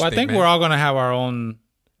interested to hear what you Well, I think. think man. we're all gonna have our own.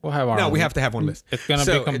 We'll have our. No, own. we have to have one list. It's gonna be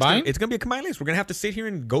So, combined? It's gonna be a combined list. We're gonna have to sit here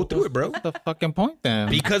and go through it, bro, What's the fucking point then?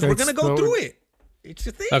 because we're It's gonna go the- through it. It's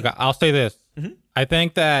the thing. Look, I'll say this. Mm-hmm. I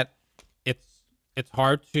think that it's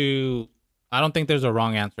hard to. I don't think there's a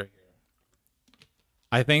wrong answer here.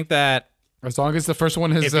 I think that As long as the first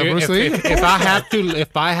one is if, Bruce Lee. if I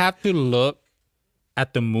have to look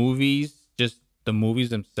at the movies, just the movies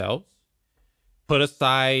themselves, put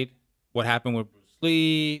aside what happened with Bruce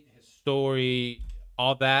Lee, his story,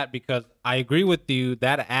 all that, because I agree with you.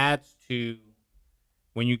 That adds to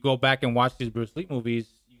when you go back and watch these Bruce Lee movies,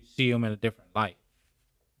 you see him in a different light.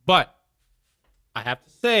 But I have to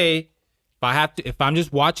say, if I'm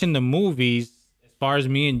just watching the movies, as far as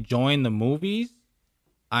me enjoying the movies,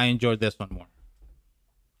 I enjoyed this one more.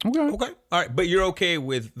 Okay. All right, but you're okay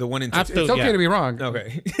with the 1 and 2. Absolutely. It's okay Yeah. to be wrong.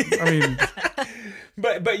 Okay. I mean,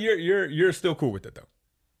 But you're still cool with it though.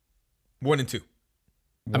 1 and 2.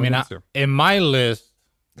 I mean, in my list,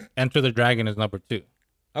 Enter the Dragon is number 2.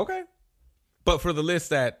 Okay. But for the list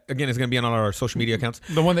that again is going to be on all our social media accounts,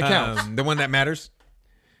 The one that counts. the one that matters.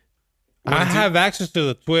 I have access to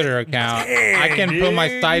the Twitter account. I can put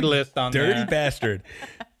my side list on Dirty there. bastard.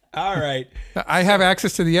 All right. I have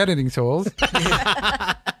access to the editing tools.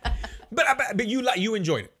 But you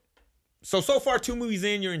enjoyed it. So far 2 movies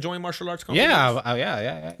in, you're enjoying martial arts.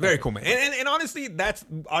 Yeah. Very cool, man. And honestly, that's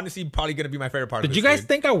probably gonna be my favorite part. Did of you this guys thing.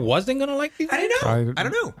 think I wasn't gonna like these? I didn't know. I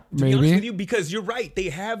don't know. To be honest with you, because you're right. They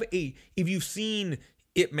have a. If you've seen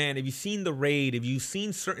Ip Man, if you've seen The Raid, if you've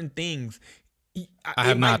seen certain things, I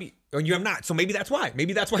have not. You have not. So maybe that's why.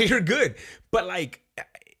 Maybe that's why you're good. But like,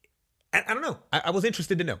 I don't know. I was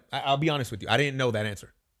interested to know. I'll be honest with you. I didn't know that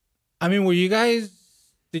answer. I mean,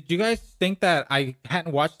 did you guys think that I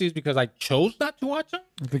hadn't watched these because I chose not to watch them?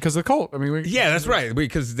 Because of the cult. I mean, Yeah, that's right.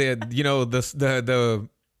 Because the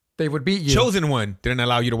they would beat you. chosen one didn't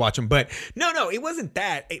allow you to watch them. But no, it wasn't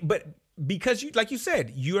that. But because you, like you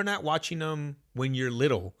said, you are not watching them when you're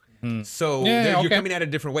little. So you're coming at it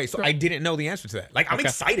a different way. So I didn't know the answer to that. Like, I'm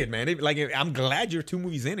excited, man. I'm glad you're 2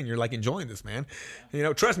 movies in and you're like enjoying this, man. You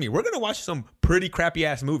know, trust me, we're gonna watch some pretty crappy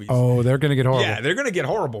ass movies. Oh, they're gonna get horrible. Yeah, they're gonna get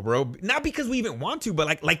horrible, bro. Not because we even want to,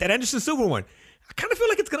 but like that Anderson Silva one. I kind of feel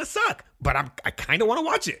like it's gonna suck, but I kind of want to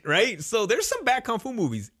watch it, right? So there's some bad kung fu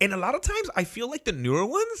movies, and a lot of times I feel like the newer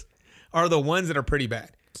ones are the ones that are pretty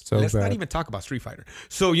bad. So Let's bad. not even talk about Street Fighter.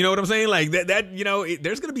 So you know what I'm saying? Like that you know,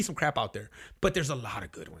 there's gonna be some crap out there, but there's a lot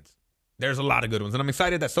of good ones. There's a lot of good ones, and I'm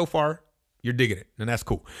excited that so far you're digging it, and that's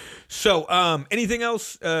cool. So, anything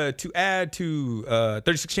else to add to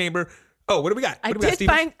 36 Chamber? Oh, what do we got?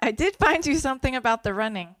 I did find you something about the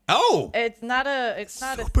running. Oh, It's not a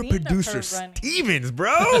super scene of producer her running. Stevens,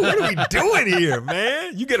 bro. What are we doing here,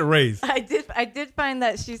 man? You get a raise. I did find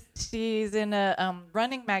that she's in a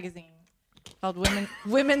running magazine called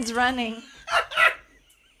Women's Running.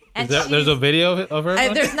 And There's a video of her.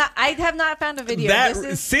 I have not found a video.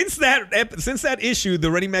 Since that issue,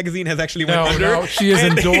 the Running Magazine has actually went No, under. no, she is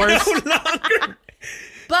and they endorsed. no longer-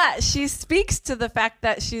 But she speaks to the fact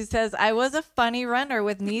that she says, "I was a funny runner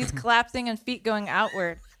with knees collapsing and feet going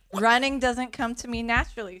outward. Running doesn't come to me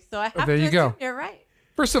naturally, so I have There to you assume go. you're right.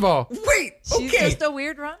 First of all, Wait, She's okay. just a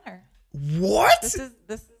weird runner. What? This is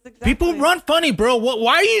exactly. People run funny, bro.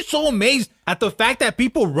 Why are you so amazed at the fact that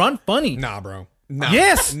people run funny? Nah, bro. Nah.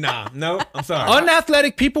 Yes. Nah. No. I'm sorry.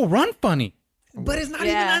 Unathletic people run funny. But it's not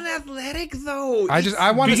Yeah. even unathletic though.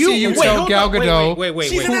 I want to Do you- see you wait, tell hold Gal on. Wait, Gadot, wait.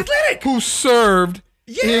 She's an athletic. who served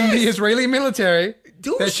Yes. in the Israeli military,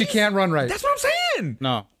 Dude, that she she's- can't run right. That's what I'm saying.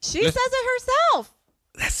 No. She says it herself.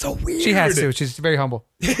 That's so weird. She has to. She's very humble.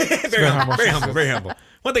 very humble. Very humble. Very humble.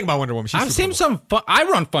 One thing about Wonder Woman, she's I've super seen humble. some I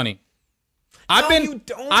run funny. No, you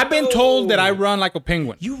don't, I've been though. told that I run like a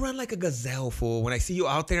penguin. You run like a gazelle, fool. When I see you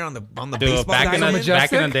out there on the Dude, baseball back in diamond.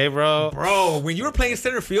 the day, bro. Bro, when you were playing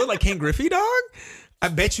center field like Ken Griffey, dog, I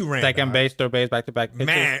bet you ran. Second dog. base, third base, back to back.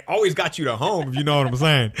 Man, always got you to home, if you know what I'm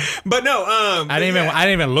saying. But no, I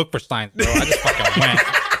didn't even look for signs, bro. I just fucking went.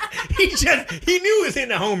 he knew he was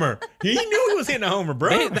hitting a homer. He knew he was hitting a homer, bro.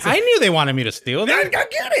 I knew they wanted me to steal I that.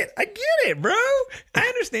 get it, bro. I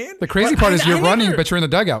understand. The crazy But part is you're I running, never- but you're in the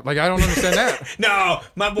dugout. Like, I don't understand that. No,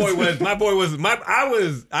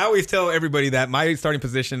 I always tell everybody that my starting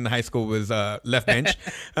position in high school was left bench.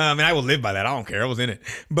 And I will live by that. I don't care. I was in it.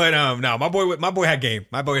 But no, my boy had game.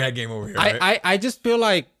 My boy had game over here. Right? I just feel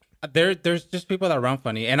like there's just people that run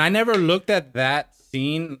funny, and I never looked at that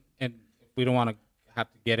scene. And we don't want to have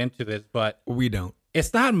to get into this, but We don't.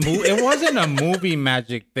 it's not. It wasn't a movie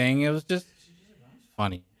magic thing. It was just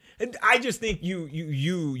funny. And I just think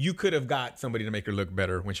you could have got somebody to make her look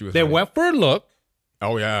better when she was. They running. went for a look.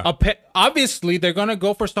 Oh yeah. Obviously, they're gonna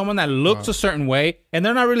go for someone that looks a certain way, and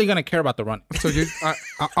they're not really gonna care about the running. So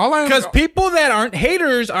Because people that aren't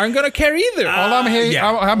haters aren't gonna care either. I'm hearing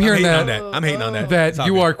hating that, on that. I'm hating on that. that It's all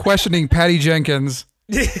you good. are questioning Patty Jenkins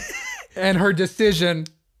and her decision.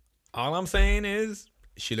 All I'm saying is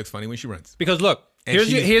she looks funny when she runs. Because look, And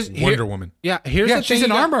she's here's Wonder Woman. Yeah, here's Yeah, the she's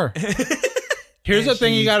thing in you got- armor. Here's the And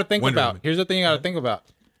thing you she's got to think Wonder about. Woman. Here's the thing you got to think about.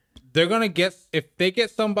 They're gonna get if they get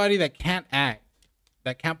somebody that can't act,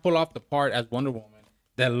 that can't pull off the part as Wonder Woman,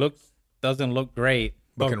 that doesn't look great,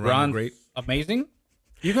 but can run runs great. amazing.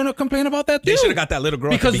 You're gonna complain about that too. They should have got that little girl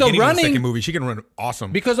Because at the the beginning of the running- second movie. She can run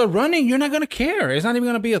awesome. Because of running, you're not gonna care. It's not even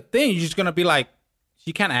gonna be a thing. You're just gonna be like,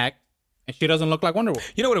 she can't act, and she doesn't look like Wonder Woman.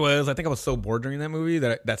 You know what it was? I think I was so bored during that movie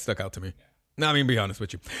that stuck out to me. No, I mean, be honest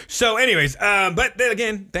with you. So, anyways, but then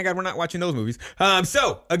again, thank God we're not watching those movies.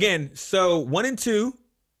 So 1 and 2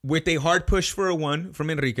 with a hard push for a 1 from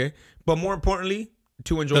Enrique, but more importantly,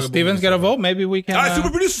 2 enjoyable. Does Stevens get a vote? Maybe we can. Super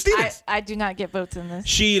producer Stevens. I do not get votes in this.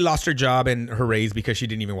 She lost her job and her raise because she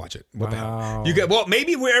didn't even watch it. What the hell? Wow. You get well.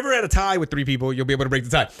 Maybe if we're ever at a tie with 3 people, you'll be able to break the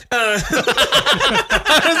tie.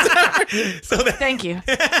 So that, Thank you.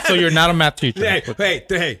 So you're not a math teacher.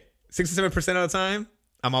 hey, 67% of the time,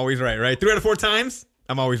 I'm always right. Right, 3 out of 4 times,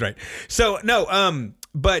 I'm always right. So no,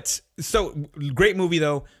 but so great movie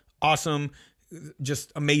though, awesome.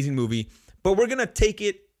 just amazing movie. But we're gonna take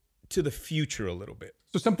it to the future a little bit.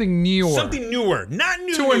 So something newer. Something newer, not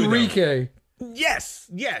new. To Enrique. Though. Yes,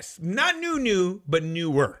 not new, but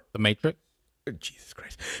newer. The Matrix. Jesus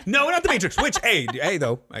Christ! No, not the Matrix. Which, hey,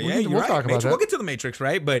 though, We'll talk about that. We'll get to the Matrix,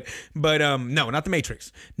 right? But, no, not the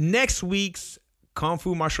Matrix. Next week's Kung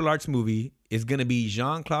Fu martial arts movie is gonna be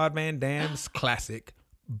Jean-Claude Van Damme's classic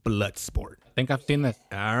Bloodsport. I think I've seen this.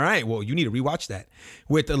 All right, well, you need to rewatch that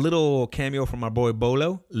with a little cameo from our boy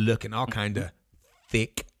Bolo, looking all kind of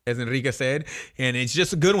thick, as Enrique said, and it's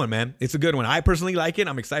just a good one, man. It's a good one. I personally like it.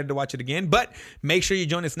 I'm excited to watch it again, but make sure you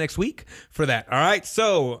join us next week for that. All right,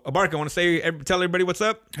 so Abarca, I want to tell everybody what's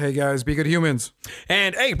up. Hey guys, be good humans.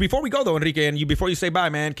 And hey, before we go though, Enrique, and before you say bye,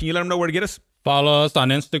 man, can you let them know where to get us? Follow us on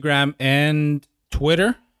Instagram and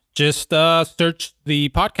Twitter. Just search the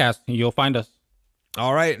podcast and you'll find us.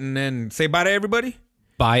 All right, and then say bye to everybody.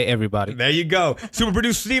 Bye, everybody. There you go. Super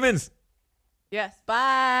Producer Stevens. Yes,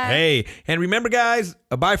 bye. Hey, and remember, guys,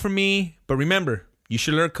 a bye from me. But remember, you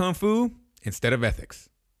should learn Kung Fu instead of ethics.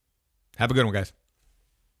 Have a good one, guys.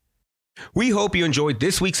 We hope you enjoyed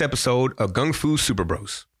this week's episode of Kung Fu Super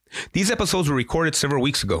Bros. These episodes were recorded several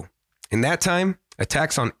weeks ago. In that time,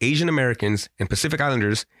 attacks on Asian Americans and Pacific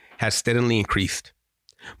Islanders has steadily increased.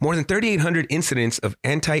 More than 3,800 incidents of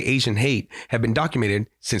anti-Asian hate have been documented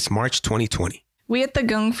since March 2020. We at the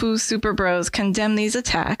Kung Fu Super Bros condemn these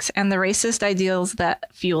attacks and the racist ideals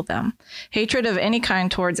that fuel them. Hatred of any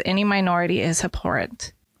kind towards any minority is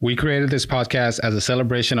abhorrent. We created this podcast as a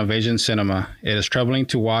celebration of Asian cinema. It is troubling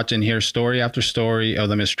to watch and hear story after story of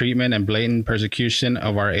the mistreatment and blatant persecution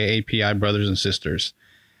of our AAPI brothers and sisters.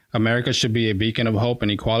 America should be a beacon of hope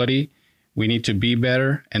and equality. We need to be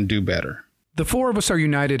better and do better. The four of us are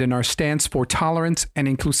united in our stance for tolerance and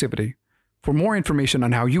inclusivity. For more information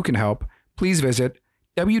on how you can help, please visit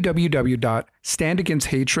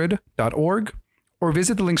www.standagainsthatred.org or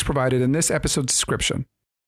visit the links provided in this episode's description.